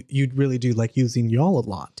Texas, you really do like using y'all a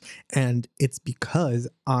lot." And it's because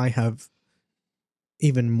I have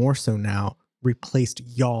even more so now replaced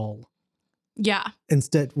y'all Yeah.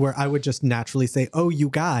 instead, where I would just naturally say, "Oh, you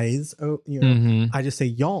guys." Oh, you know, Mhm. I just say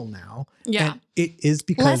y'all now. Yeah. And it is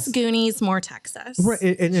because Less Goonies, more Texas. right,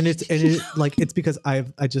 and it's like it's because I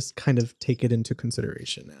just kind of take it into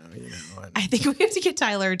consideration now, you know. And I think we have to get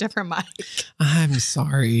Tyler a different mic. I'm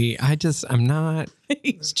sorry. I'm not.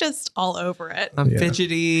 He's just all over it. I'm Yeah.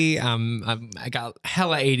 fidgety. I got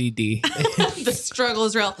hella ADD. The struggle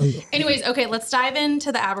is real. Anyways, okay, let's dive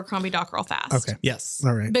into the Abercrombie doc real fast. okay, Yes.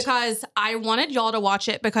 all right. Because I wanted y'all to watch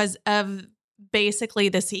it because of basically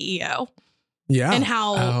the CEO Yeah, and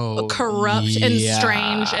how Oh, corrupt and yeah.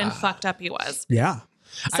 strange and fucked up he was. yeah.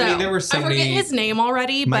 I mean, there were so I forget many- his name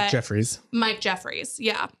already, Mike but Jeffries. Mike Jeffries.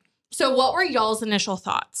 Yeah. So what were y'all's initial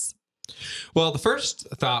thoughts? Well, the first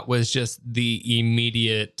thought was just the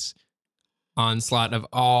immediate onslaught of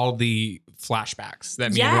all the flashbacks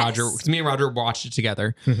that me and Yes. Roger, because me and Roger watched it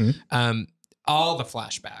together. Mhm. All the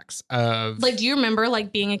flashbacks of Like, do you remember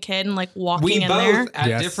like being a kid and like walking we in both there? at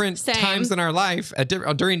Yes. different Same. times in our life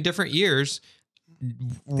during different years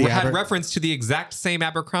had reference to the exact same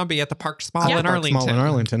Abercrombie at the Park Mall Yeah. in Park Arlington. Mall in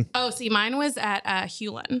Arlington. Oh, see, mine was at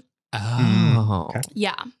Hewlin. Oh, Okay.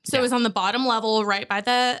 Yeah. So Yeah. it was on the bottom level, right by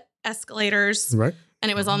the escalators, Right.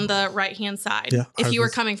 and it was on the right hand side. Yeah, If ours you were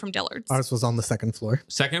was- coming from Dillard's. Ours was on the second floor.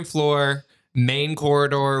 Second floor, main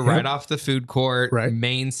corridor, right off the food court, Right.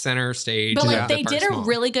 main center stage. But like at the they Park did a Mall.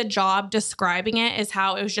 really good job describing it as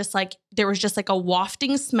how it was just like there was just like a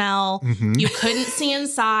wafting smell. Mhm. You couldn't see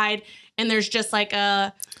inside, and there's just like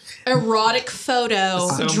a erotic photo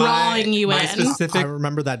So drawing you my in. specific- I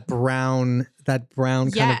remember that brown kind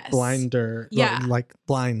Yes. of blinder, Yeah. like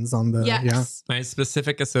blinds on the Yes. My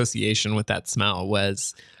specific association with that smell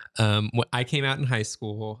was when I came out in high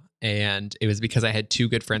school, and it was because I had two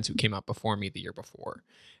good friends who came out before me the year before.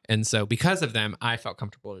 And so because of them, I felt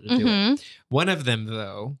comfortable to do it. Mhm. One of them,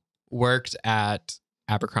 though, worked at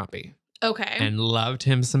Abercrombie Okay. and loved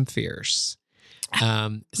him some Fierce.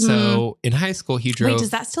 So in high school, he drove. Wait, does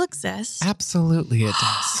that still exist? Absolutely, it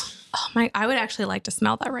does. Oh my! I would actually like to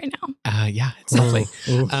smell that right now. Yeah, it's lovely.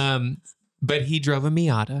 Ooh. But he drove a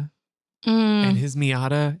Miata. Mm. And his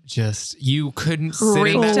Miata just, you couldn't sit in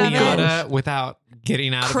Reeked that of it. Miata without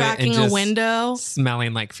getting out Cracking of it and a just window.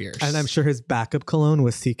 smelling like Fierce. And I'm sure his backup cologne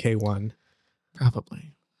was CK1.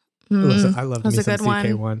 Probably. Listen, I love That's me a some good one.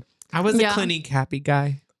 CK1. I was Yeah. a Clinique happy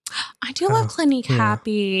guy. I do love Clinique yeah.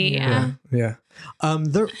 Happy. Yeah. Yeah.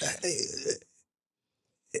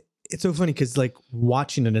 It's so funny because like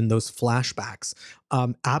watching it in those flashbacks,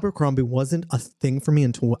 Abercrombie wasn't a thing for me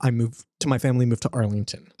until my family moved to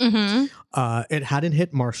Arlington. Mm-hmm. It hadn't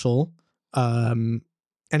hit Marshall. And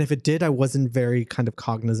if it did, I wasn't very kind of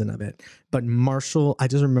cognizant of it. But Marshall, I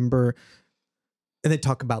just remember, and they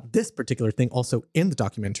talk about this particular thing also in the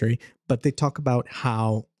documentary, but they talk about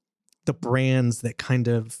how the brands that kind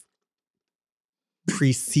of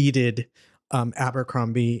preceded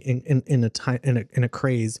Abercrombie in a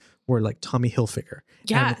craze were like Tommy Hilfiger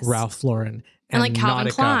Yes. and Ralph Lauren And like Calvin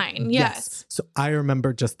Nautica. Klein, yes. So I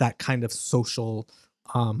remember just that kind of social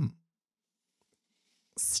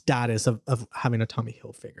status of having a Tommy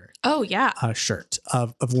Hilfiger Oh yeah. shirt,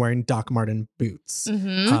 of wearing Doc Marten boots.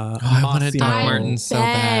 Mm-hmm. I wanted Doc Mossimo. Marten so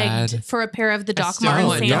begged bad. for a pair of the I Doc still Marten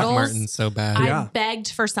want sandals. Doc Marten so bad. I Yeah.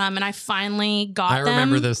 begged for some, and I finally got I them.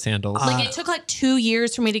 remember those sandals. Like it took like 2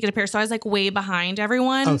 years for me to get a pair, so I was like way behind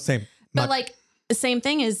everyone. Oh, same. But like the same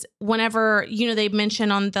thing is whenever, they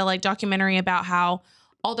mention on the like documentary about how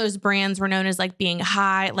all those brands were known as like being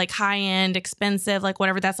high end, expensive, like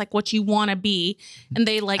whatever. That's like what you want to be. And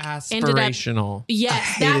they like ended up. Aspirational. Yes, I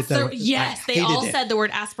hated that's that the word. yes. I They hated all it. said the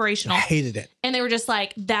word I aspirational. hated it. And they were just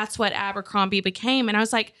like, that's what Abercrombie became. And I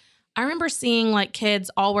was like, I remember seeing like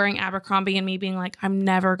kids all wearing Abercrombie and me being like, I'm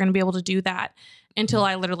never going to be able to do that until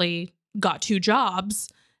I literally got 2 jobs.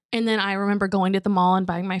 And then I remember going to the mall and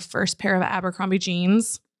buying my first pair of Abercrombie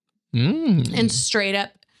jeans. And straight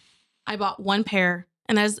up, I bought 1 pair.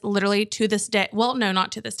 And that is literally to this day. Well, no,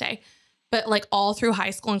 not to this day. But like all through high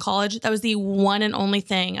school and college, that was the one and only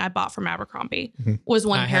thing I bought from Abercrombie was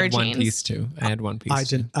one I pair had of one jeans. piece too. I had one piece. I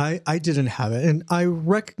too. didn't. I didn't have it, and I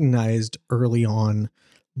recognized early on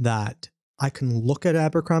that I can look at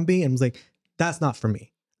Abercrombie and was like, "That's not for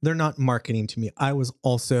me. they're not marketing to me. I was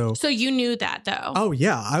also, So you knew that though. oh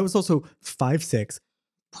yeah, I was also 5'6",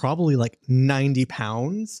 probably like 90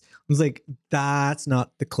 pounds. I was like, that's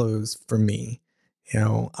not the clothes for me.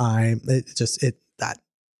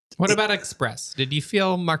 What about Express? Did you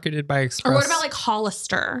feel marketed by Express? Or what about like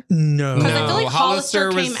Hollister? No. Because I feel like No, Hollister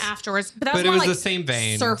Hollister came was- afterwards, but that was but it more was like the same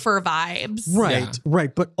vein. surfer vibes. Right, Yeah.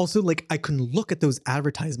 right. But also, like, I can look at those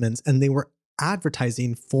advertisements, and they were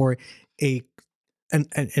advertising for and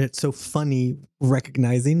it's so funny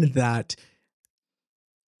recognizing that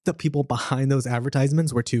the people behind those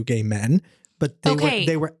advertisements were two gay men, but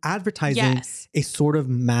they were advertising Yes. a sort of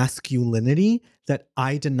masculinity that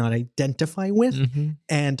I did not identify with, Mhm.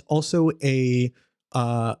 and also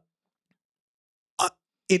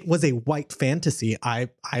it was a white fantasy. I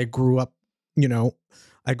grew up,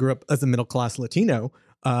 as a middle class Latino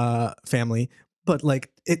family, but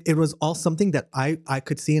like it was all something that I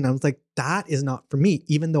could see, and I was like, that is not for me.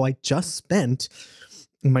 Even though I just spent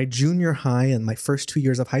my junior high and my first 2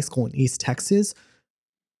 years of high school in East Texas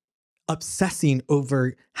obsessing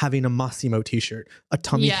over having a Massimo t-shirt, a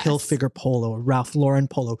Tommy Yes. Hilfiger polo, a Ralph Lauren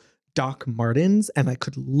polo, Doc Martens. And I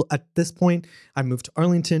could, at this point, I moved to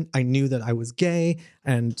Arlington. I knew that I was gay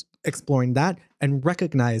and exploring that and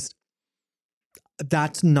recognized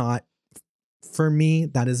that's not for me.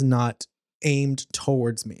 That is not aimed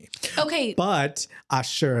towards me. Okay. But I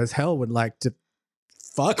sure as hell would like to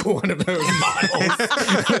fuck one of those models.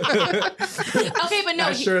 Okay, but no,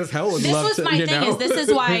 I sure as hell would this love was to, my thing is this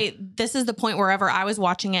is why this is the point wherever I was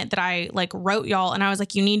watching it that I like wrote y'all and I was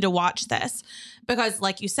like, you need to watch this because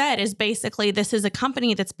like you said is basically this is a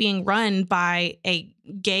company that's being run by a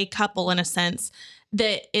gay couple in a sense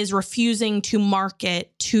that is refusing to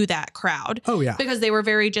market to that crowd. Oh yeah. Because they were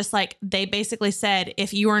very just like, they basically said,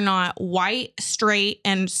 if you are not white, straight,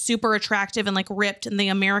 and super attractive and like ripped in the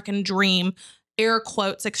American dream, air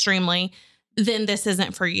quotes extremely, then this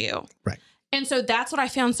isn't for you. Right. And so that's what I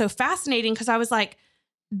found so fascinating because I was like,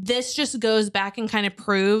 this just goes back and kind of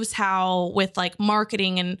proves how with like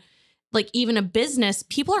marketing and like even a business,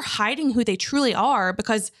 people are hiding who they truly are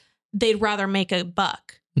because they'd rather make a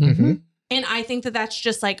buck. Mm-hmm. And I think that that's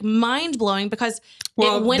just like mind blowing because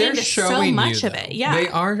Well, it went they're into so showing much you, of though. it. Yeah. They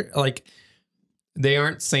are like, they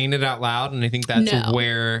aren't saying it out loud. And I think that's No.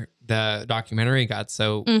 where the documentary got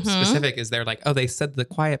so Mhm. specific is they're like, oh, they said the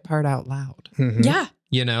quiet part out loud. Mm-hmm. Yeah.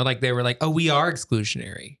 You know, like they were like, oh, we are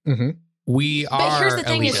exclusionary. Mm-hmm. We are. But here's the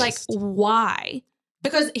thing is like, elitist. why?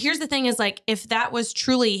 Because here's the thing is like, if that was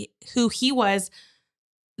truly who he was,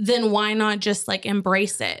 then why not just like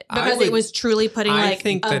embrace it? Because it was truly putting I like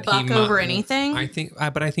think a that buck he over might- anything.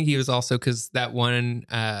 but I think he was also because that one,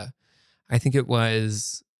 I think it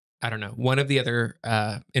was, I don't know, one of the other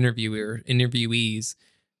interviewees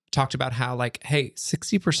talked about how like, hey,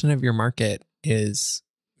 60% of your market is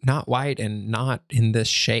not white and not in this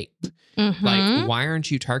shape. Mhm. Like, why aren't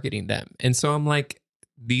you targeting them? And so I'm like,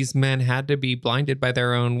 these men had to be blinded by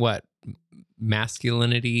their own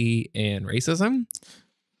masculinity and racism.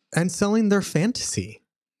 And selling their fantasy.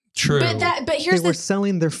 True. But here's They were the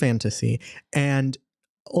selling their fantasy. And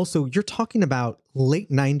also, you're talking about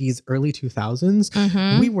late 90s, early 2000s.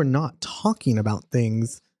 Mhm. We were not talking about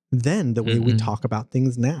things then the way we Mm-mm. talk about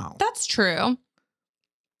things now. That's true.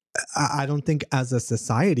 I don't think as a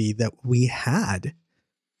society that we had.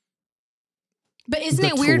 But isn't The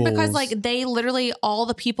it weird because tools. like they literally all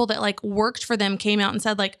the people that like worked for them came out and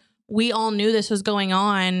said like we all knew this was going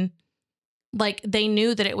on. Like they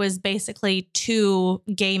knew that it was basically two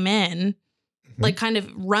gay men like kind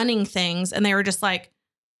of running things and they were just like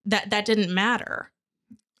that didn't matter.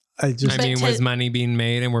 I just, But was money being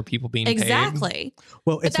made and were people being paid? Exactly.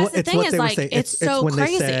 well, But it's that's what the it's thing what is, they were like, saying. it's so when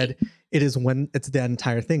crazy. they said it is when it's the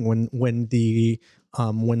entire thing when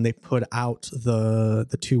they put out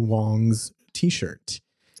the two Wongs t-shirt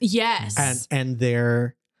Yes. and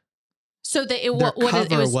their so that their it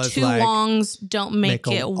cover was was two like, longs don't make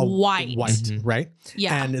it white. Mhm. right?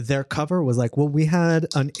 Yeah. And their cover was like, well, we had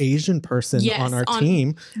an Asian person Yes, on our on-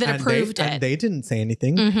 team that and approved and it. they didn't say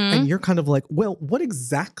anything. Mhm. And you're kind of like, well, what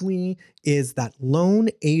exactly is that lone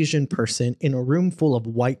Asian person in a room full of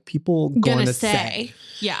white people going to say?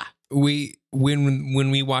 Yeah. We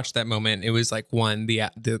when we watched that moment, it was like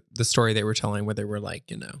the story they were telling where they were like,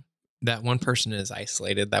 you know, that one person is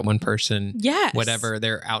isolated, that one person, Yes. whatever,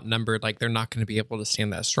 they're outnumbered, like they're not going to be able to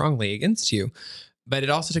stand that strongly against you. But it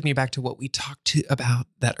also took me back to what we talked about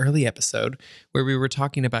that early episode where we were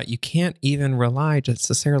talking about you can't even rely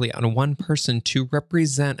necessarily on one person to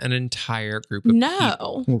represent an entire group of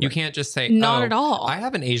people. No. You can't just say, Not "Oh, at all. I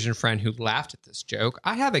have an Asian friend who laughed at this joke.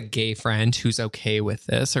 I have a gay friend who's okay with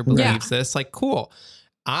this or believes this." Like, cool.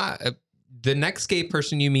 the next gay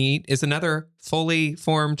person you meet is another fully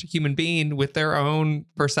formed human being with their own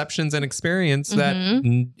perceptions and experience that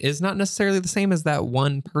is not necessarily the same as that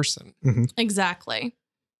one person. Exactly.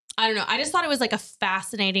 I don't know. I just thought it was like a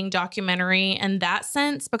fascinating documentary in that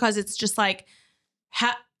sense, because it's just like,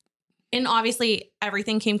 and obviously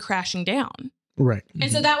everything came crashing down. Right.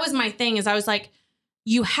 And so that was my thing, is I was like,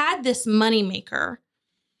 you had this moneymaker,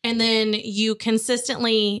 and then you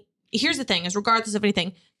consistently, here's the thing, is regardless of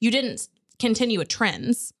anything, you didn't continue with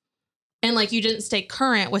trends, and like you didn't stay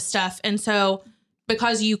current with stuff. And so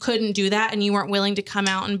because you couldn't do that and you weren't willing to come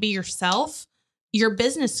out and be yourself, your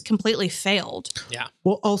business completely failed. Yeah.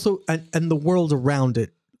 Well, also, and the world around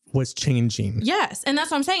it was changing. Yes. And that's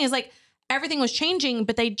what I'm saying, is like everything was changing,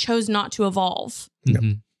 but they chose not to evolve.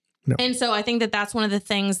 No. And so I think that that's one of the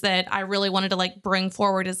things that I really wanted to like bring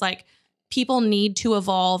forward, is like people need to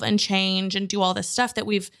evolve and change and do all this stuff that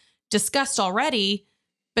we've discussed already,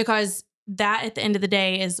 because that at the end of the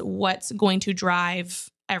day is what's going to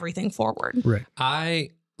drive everything forward. Right. I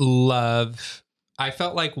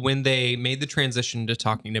felt like when they made the transition to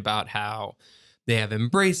talking about how they have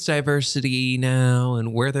embraced diversity now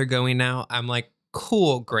and where they're going now, I'm like,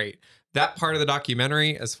 cool, great. That part of the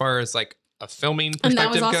documentary, as far as like a filming perspective And that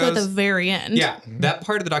was also goes, at the very end. yeah, that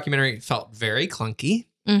part of the documentary felt very clunky.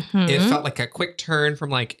 Mhm. It felt like a quick turn from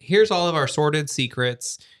like, here's all of our sordid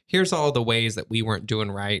secrets. Here's all the ways that we weren't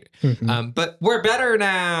doing right. But we're better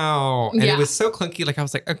now. And Yeah. it was so clunky. Like, I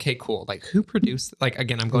was like, okay, cool. Like, who produced, like,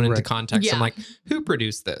 again, I'm going into Right. context. Yeah. I'm like, who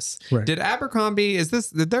produced this? Right. Did Abercrombie,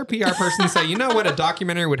 did their PR person say, you know what, a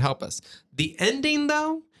documentary would help us? The ending,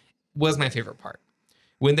 though, was my favorite part.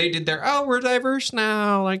 When they did their, oh, we're diverse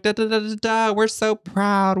now, like, da, we're so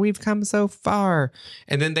proud, we've come so far.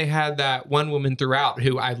 And then they had that one woman throughout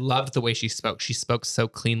who I loved the way she spoke. She spoke so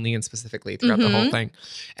cleanly and specifically throughout the whole thing.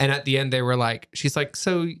 And at the end, they were like, she's like,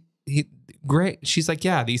 great. She's like,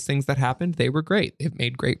 yeah, these things that happened, they were great. They've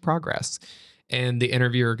made great progress. And the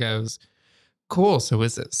interviewer goes, cool, so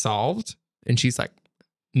is it solved? And she's like,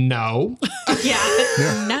 no.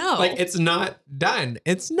 Yeah. No. Like, it's not done.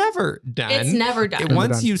 It's never done. It's never done. And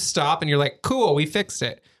once done. you stop and you're like, cool, we fixed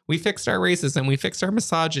it. We fixed our racism. We fixed our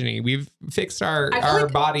misogyny. We've fixed our I feel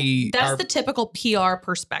like body. That's the typical PR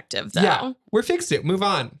perspective, though. Yeah, we're fixed it. Move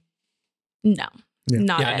on. No. Yeah.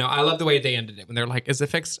 Not Yeah, it. no, I love the way they ended it when they're like, is it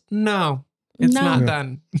fixed? No, it's No. not Yeah.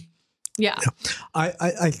 done. Yeah.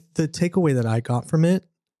 I the takeaway that I got from it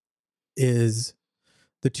is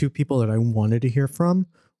the two people that I wanted to hear from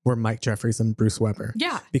were Mike Jeffries and Bruce Weber.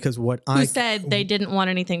 Yeah. Because what Who I said they didn't want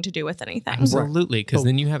anything to do with anything. Absolutely, because Oh.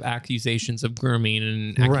 then you have accusations of grooming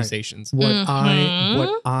and Right. accusations. what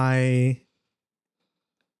Mhm. I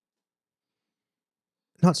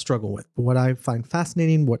not struggle with, but what I find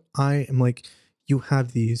fascinating, what I am like, you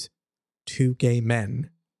have these two gay men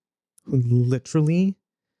who literally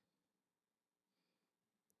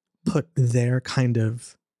put their kind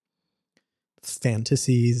of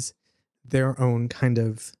fantasies, their own kind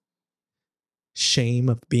of shame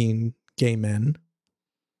of being gay men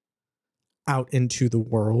out into the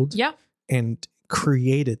world Yeah. and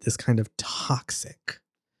created this kind of toxic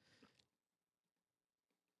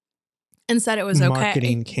And said it was okay.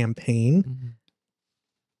 marketing campaign Mhm.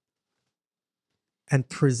 and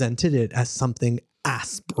presented it as something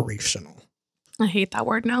aspirational. I hate that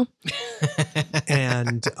word now.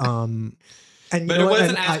 And and you But know it what?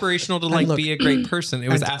 wasn't And I- aspirational to and like look, be a great person. It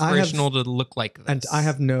was and I have- aspirational to look like this. and I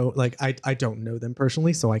have no, like, I don't know them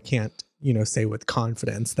personally, so I can't, say with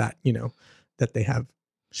confidence that, that they have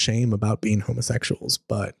shame about being homosexuals.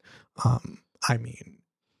 But, I mean,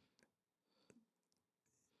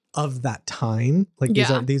 of that time, like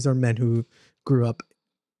Yeah. these are men who grew up,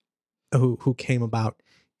 who came about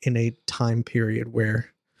in a time period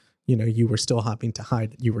where, you were still having to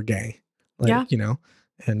hide that you were gay. Like, Yeah.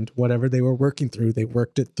 and whatever they were working through, they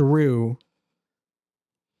worked it through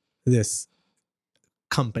this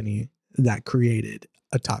company that created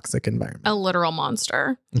a toxic environment. A literal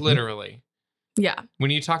monster. Literally. Yeah.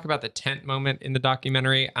 When you talk about the tent moment in the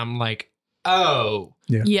documentary, I'm like, oh,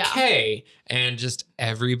 Yeah. okay. And just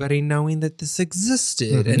everybody knowing that this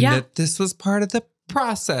existed Mhm. and Yeah. that this was part of the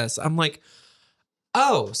process. I'm like,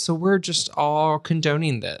 oh, so we're just all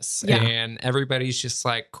condoning this. Yeah. And everybody's just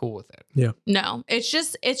like cool with it. No, it's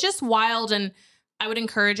just wild. And I would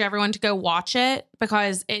encourage everyone to go watch it,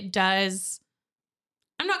 because it does.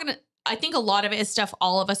 I think a lot of it is stuff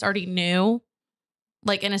all of us already knew,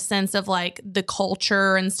 like in a sense of like the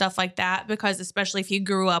culture and stuff like that, because especially if you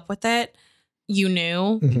grew up with it, you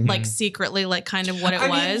knew Mhm. like secretly, like kind of what it I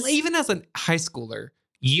was. mean, even as a high schooler,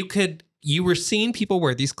 you could you were seeing people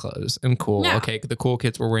wear these clothes and cool. Yeah. Okay, the cool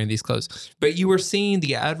kids were wearing these clothes, but you were seeing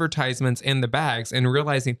the advertisements in the bags and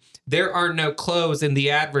realizing there are no clothes in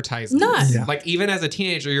the advertisements. None. Yeah. Like even as a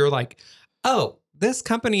teenager, you're like, oh, this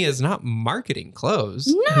company is not marketing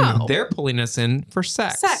clothes. No. They're pulling us in for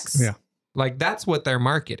sex. Sex. Yeah. Like that's what they're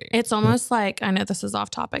marketing. It's almost like, I know this is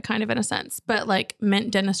off topic kind of in a sense, but like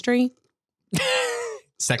mint dentistry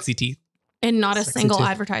Sexy teeth. and not a Sexy single teeth.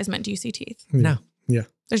 advertisement do you see teeth. No.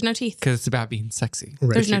 There's no teeth. Because it's about being sexy.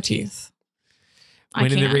 Right. There's no your teeth. teeth. I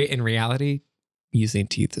When can't. in reality, using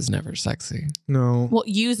teeth is never sexy. No. Well,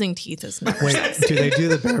 using teeth is never Wait, sexy. do they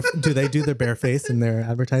do the bare face in their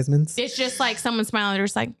advertisements? It's just like someone smiling. They're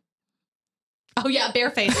just like, oh yeah,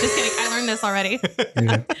 barefaced. Just kidding. I learned this already.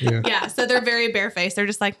 Yeah. Yeah. So they're very barefaced. They're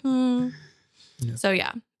just like, Yeah. So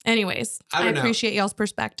yeah. Anyways, I I don't know. appreciate y'all's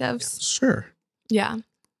perspectives. Sure. Yeah.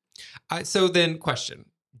 So then question,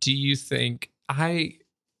 do you think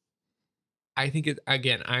I think it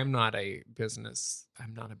again, I'm not a business.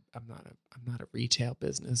 I'm not a retail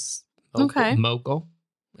business Okay. mogul.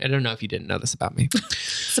 I don't know if you didn't know this about me.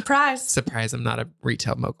 Surprise. Surprise, I'm not a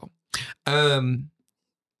retail mogul.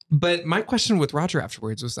 But my question with Roger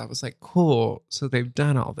afterwards was I was like, cool. So they've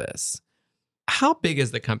done all this. How big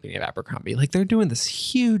is the company of Abercrombie? Like they're doing this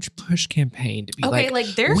huge push campaign to be Okay, like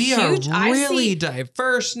they're we huge. are I really see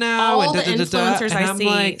diverse now. all and the da-da-da-da. influencers And I I'm see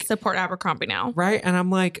like, support Abercrombie now. right? And I'm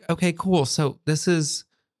like, okay, cool. So this is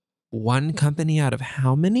one company out of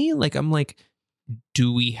how many? Like, I'm like,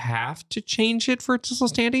 do we have to change it for it to still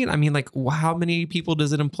standing? I mean, like, how many people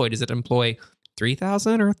does it employ? Does it employ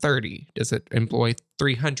 3,000 or 30? Does it employ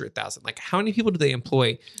 300,000? Like, how many people do they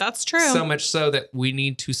employ? That's true. So much so that we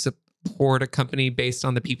need to support a company based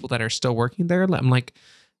on the people that are still working there. I'm like,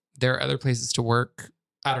 there are other places to work.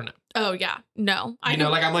 I don't know. Oh yeah. No. You know,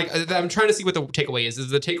 like I'm trying to see what the takeaway is. Is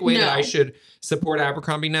the takeaway that No. I should support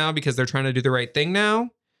Abercrombie now because they're trying to do the right thing now?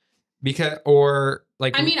 Because or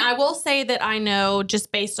like I mean, I will say that I know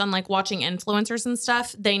just based on like watching influencers and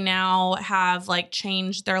stuff, they now have like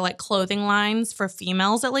changed their like clothing lines for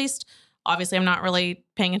females at least. Obviously, I'm not really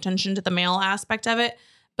paying attention to the male aspect of it,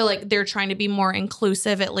 but like they're trying to be more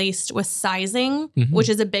inclusive at least with sizing, Mhm. which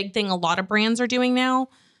is a big thing a lot of brands are doing now.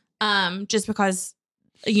 Just because,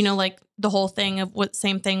 you know, like the whole thing of what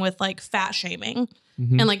same thing with like fat shaming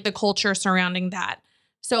Mhm. and like the culture surrounding that.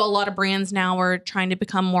 So a lot of brands now are trying to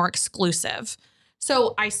become more exclusive.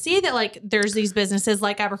 So I see that like there's these businesses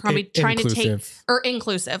like Abercrombie trying to take or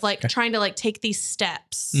inclusive, like trying to like take these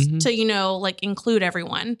steps Mhm. to, you know, like include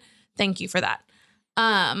everyone. Thank you for that.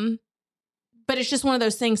 But it's just one of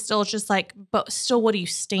those things still, it's just like, but still, what do you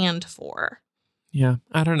stand for? Yeah,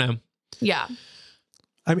 I don't know. Yeah.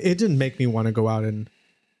 I mean, it didn't make me want to go out and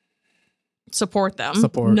Support them.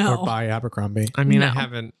 support No. or buy Abercrombie. I mean, I No.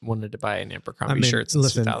 haven't wanted to buy an Abercrombie I mean, shirt since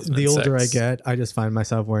listen, 2006. the older I get, I just find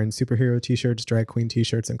myself wearing superhero t-shirts, drag queen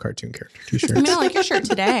t-shirts, and cartoon character I t-shirts. mean, I like your shirt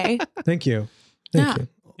today. Thank you. Thank you.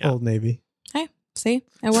 Yeah. Old Navy. Hey, see,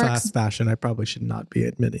 it works. Fast fashion. I probably should not be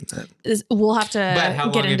admitting that. We'll have But how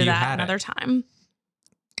to get long into have you that had another it? time.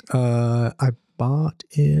 I bought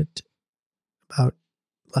it about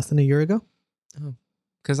less than a year ago.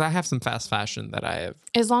 Because I have some fast fashion that I have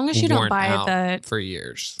As long as you don't worn buy out the for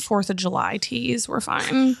years. 4th of July teas, we're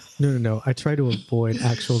fine. No. I try to avoid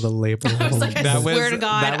the label. I was like, I That swear was- to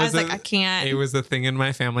God, that I was was like, a- I can't. It was a thing in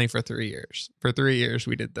my family for 3 years. For 3 years,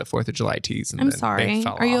 we did the 4th of July teas. And I'm then sorry. They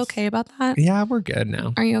fell Are you off. okay about that? Yeah, we're good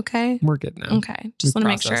now. Are you okay? We're good now. Okay. Just We want to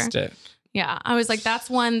make sure. processed it. Yeah. I was like,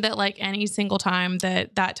 that's one that like any single time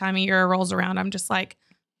that time of year rolls around, I'm just like,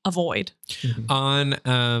 avoid. On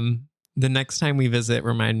the next time we visit,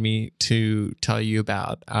 remind me to tell you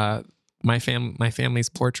about my family's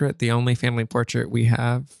portrait, the only family portrait we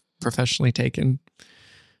have professionally taken,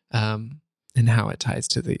 and how it ties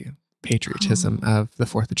to the patriotism of the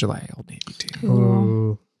 4th of July Old Navy too.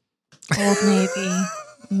 Oh, Old Navy.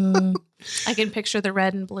 I can picture the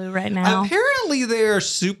red and blue right now. Apparently they are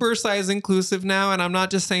super size inclusive now, and I'm not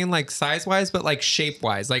just saying like size wise, but like shape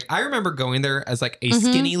wise. Like I remember going there as like a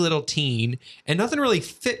skinny little teen, and nothing really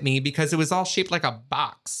fit me because it was all shaped like a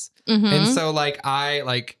box. Mhm. And so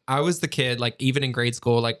I was the kid, like even in grade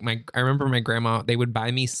school, like I remember my grandma, they would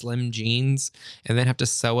buy me slim jeans and then have to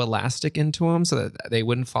sew elastic into them so that they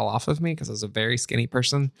wouldn't fall off of me because I was a very skinny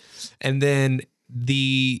person. And then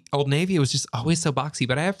the Old Navy was just always so boxy.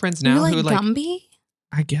 But I have friends now You're like who like, Gumby?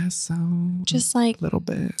 I guess so. Just like, a little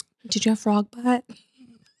bit. did you have frog butt?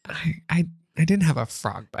 I didn't have a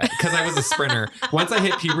frog butt because I was a sprinter. Once I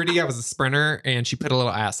hit puberty, I was a sprinter, and she put a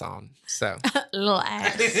little ass on. So Little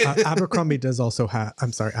ass. Abercrombie does also have.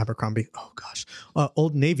 I'm sorry, Abercrombie. Oh gosh,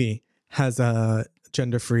 Old Navy has a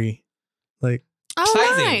gender-free, like Oh,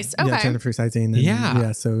 Sizing. nice. Okay. Yeah, gender free sizing. And,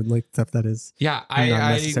 Yeah. So like stuff that is Yeah, not I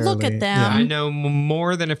necessarily. Look at them. I know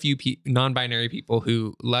more than a few non-binary people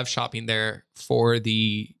who love shopping there for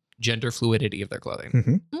the gender fluidity of their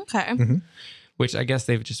clothing, Mhm. Okay. which I guess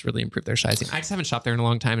they've just really improved their sizing. I just haven't shopped there in a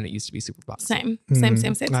long time, and it used to be super boxy. Same.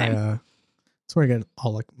 Mhm. Same. That's where I get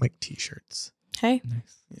all like t-shirts. Hey,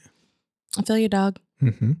 Nice. I feel you, dog.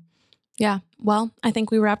 Mm-hmm. Yeah. Well, I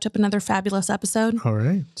think we wrapped up another fabulous episode. All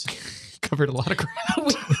right. Covered a lot of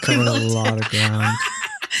ground. We Covered really a lot of ground.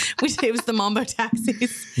 it was the Mambo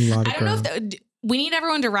taxis. A lot of I don't know if ground. we need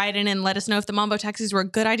everyone to write in and let us know if the Mambo taxis were a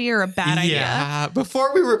good idea or a bad idea. Yeah.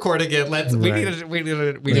 Before we record again, we Right.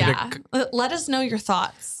 need to Yeah. Let us know your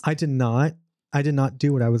thoughts. I did not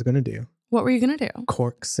do what I was going to do. What were you going to do?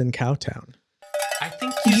 Corks in Cowtown. I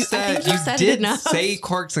think I you think you said it did enough. say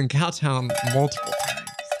Corks and Cowtown multiple times.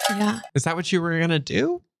 Yeah. Is that what you were gonna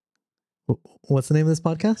do? What's the name of this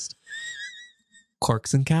podcast?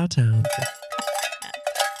 Corks and Cowtown.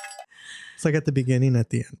 It's like at the beginning, at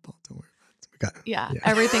the end. Paul, don't worry about it. We got it. Yeah. Yeah.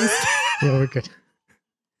 Everything's Yeah, we're good.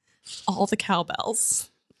 all the cowbells.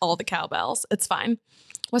 All the cowbells. It's fine.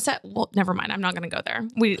 What's that? Well, never mind. I'm not going to go there.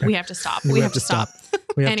 We have to stop. We have to stop.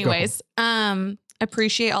 We have to go home. Anyways,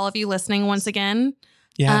 appreciate all of you listening once again.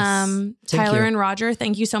 Yes. Thank Tyler you. and Roger,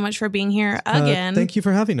 thank you so much for being here again. Thank you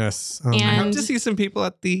for having us. I hope and- to see some people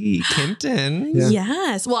at the Kimpton. Yeah.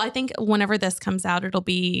 Yes. Well, I think whenever this comes out, it'll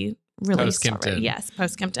be released Post-Kimpton. already. Yes,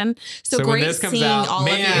 post Kimpton. So when great this comes seeing out, all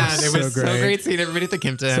man, of you. it was So so great. great seeing everybody at the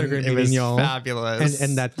Kimpton. So great it was meeting y'all. fabulous.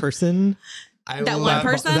 And that person, I That one love-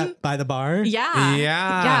 person? that by the bar. Yeah.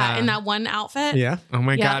 Yeah. Yeah. In that one outfit. Yeah. Oh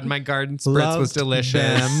my Yeah. God, my garden spritz was Loved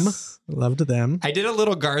delicious. Loved them. I did a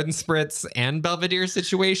little garden spritz and Belvedere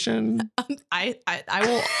situation. I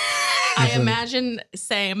will. I Listen. imagine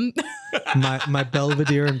same. My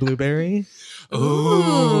Belvedere and blueberry.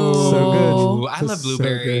 Ooh, So good. I love So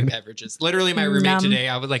blueberry good. beverages. Literally, my roommate Yum. today,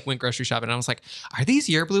 I was like, went grocery shopping, and I was like, "Are these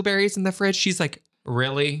your blueberries in the fridge?" She's like,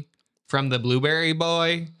 "Really? From the blueberry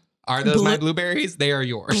boy? Are those my blueberries? They are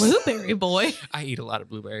yours." Blueberry boy. I eat a lot of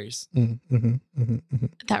blueberries.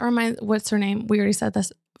 That reminds. What's her name? We already said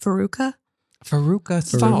this. Veruca. Faruka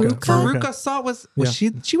Salt. Faruka. Faruka Salt was Yeah.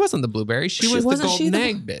 she wasn't the blueberry. She was the wasn't she golden the-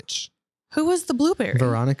 egg bitch. Who was the blueberry?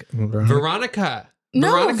 Veronica. Veronica.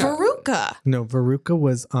 No, Veronica. Veruca. No, Veruca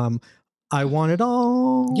was I want it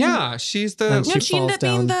all. Yeah, she's the. And No, she she ended falls up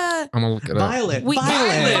being down. the. I'm gonna look it up. Violet. We-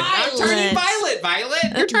 Violet. I'm turning violet.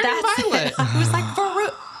 Violet. You're turning That's violet. it. I was like,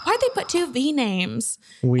 Veruca. Why'd they put two V names?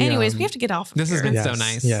 We, Anyways, we have to get off. Of This has here. been so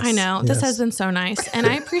nice. Yes, I know. This yes. has been so nice. And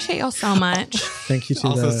I appreciate y'all so much. Thank you to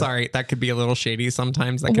Also, the, sorry, that could be a little shady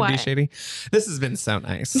sometimes. That can be What? shady. This has been so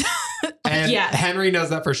nice. And Yes. Henry knows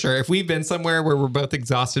that for sure. If we've been somewhere where we're both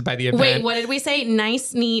exhausted by the event, Wait, what did we say?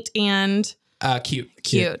 Nice, neat, and cute.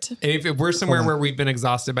 cute. And if we're somewhere Hold on. where we've been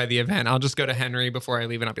exhausted by the event, I'll just go to Henry before I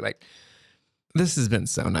leave and I'll be like, this has been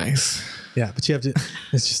so nice. Yeah, but you have to.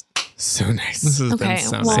 It's just so nice. This has Okay. been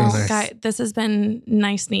so Well, nice. nice. guys, this has been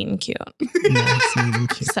nice, neat, and cute. Nice, neat, and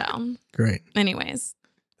cute. So, Great. anyways,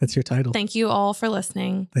 That's your title. thank you all for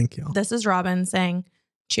listening. Thank you. This is Robin saying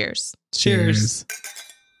cheers. Cheers.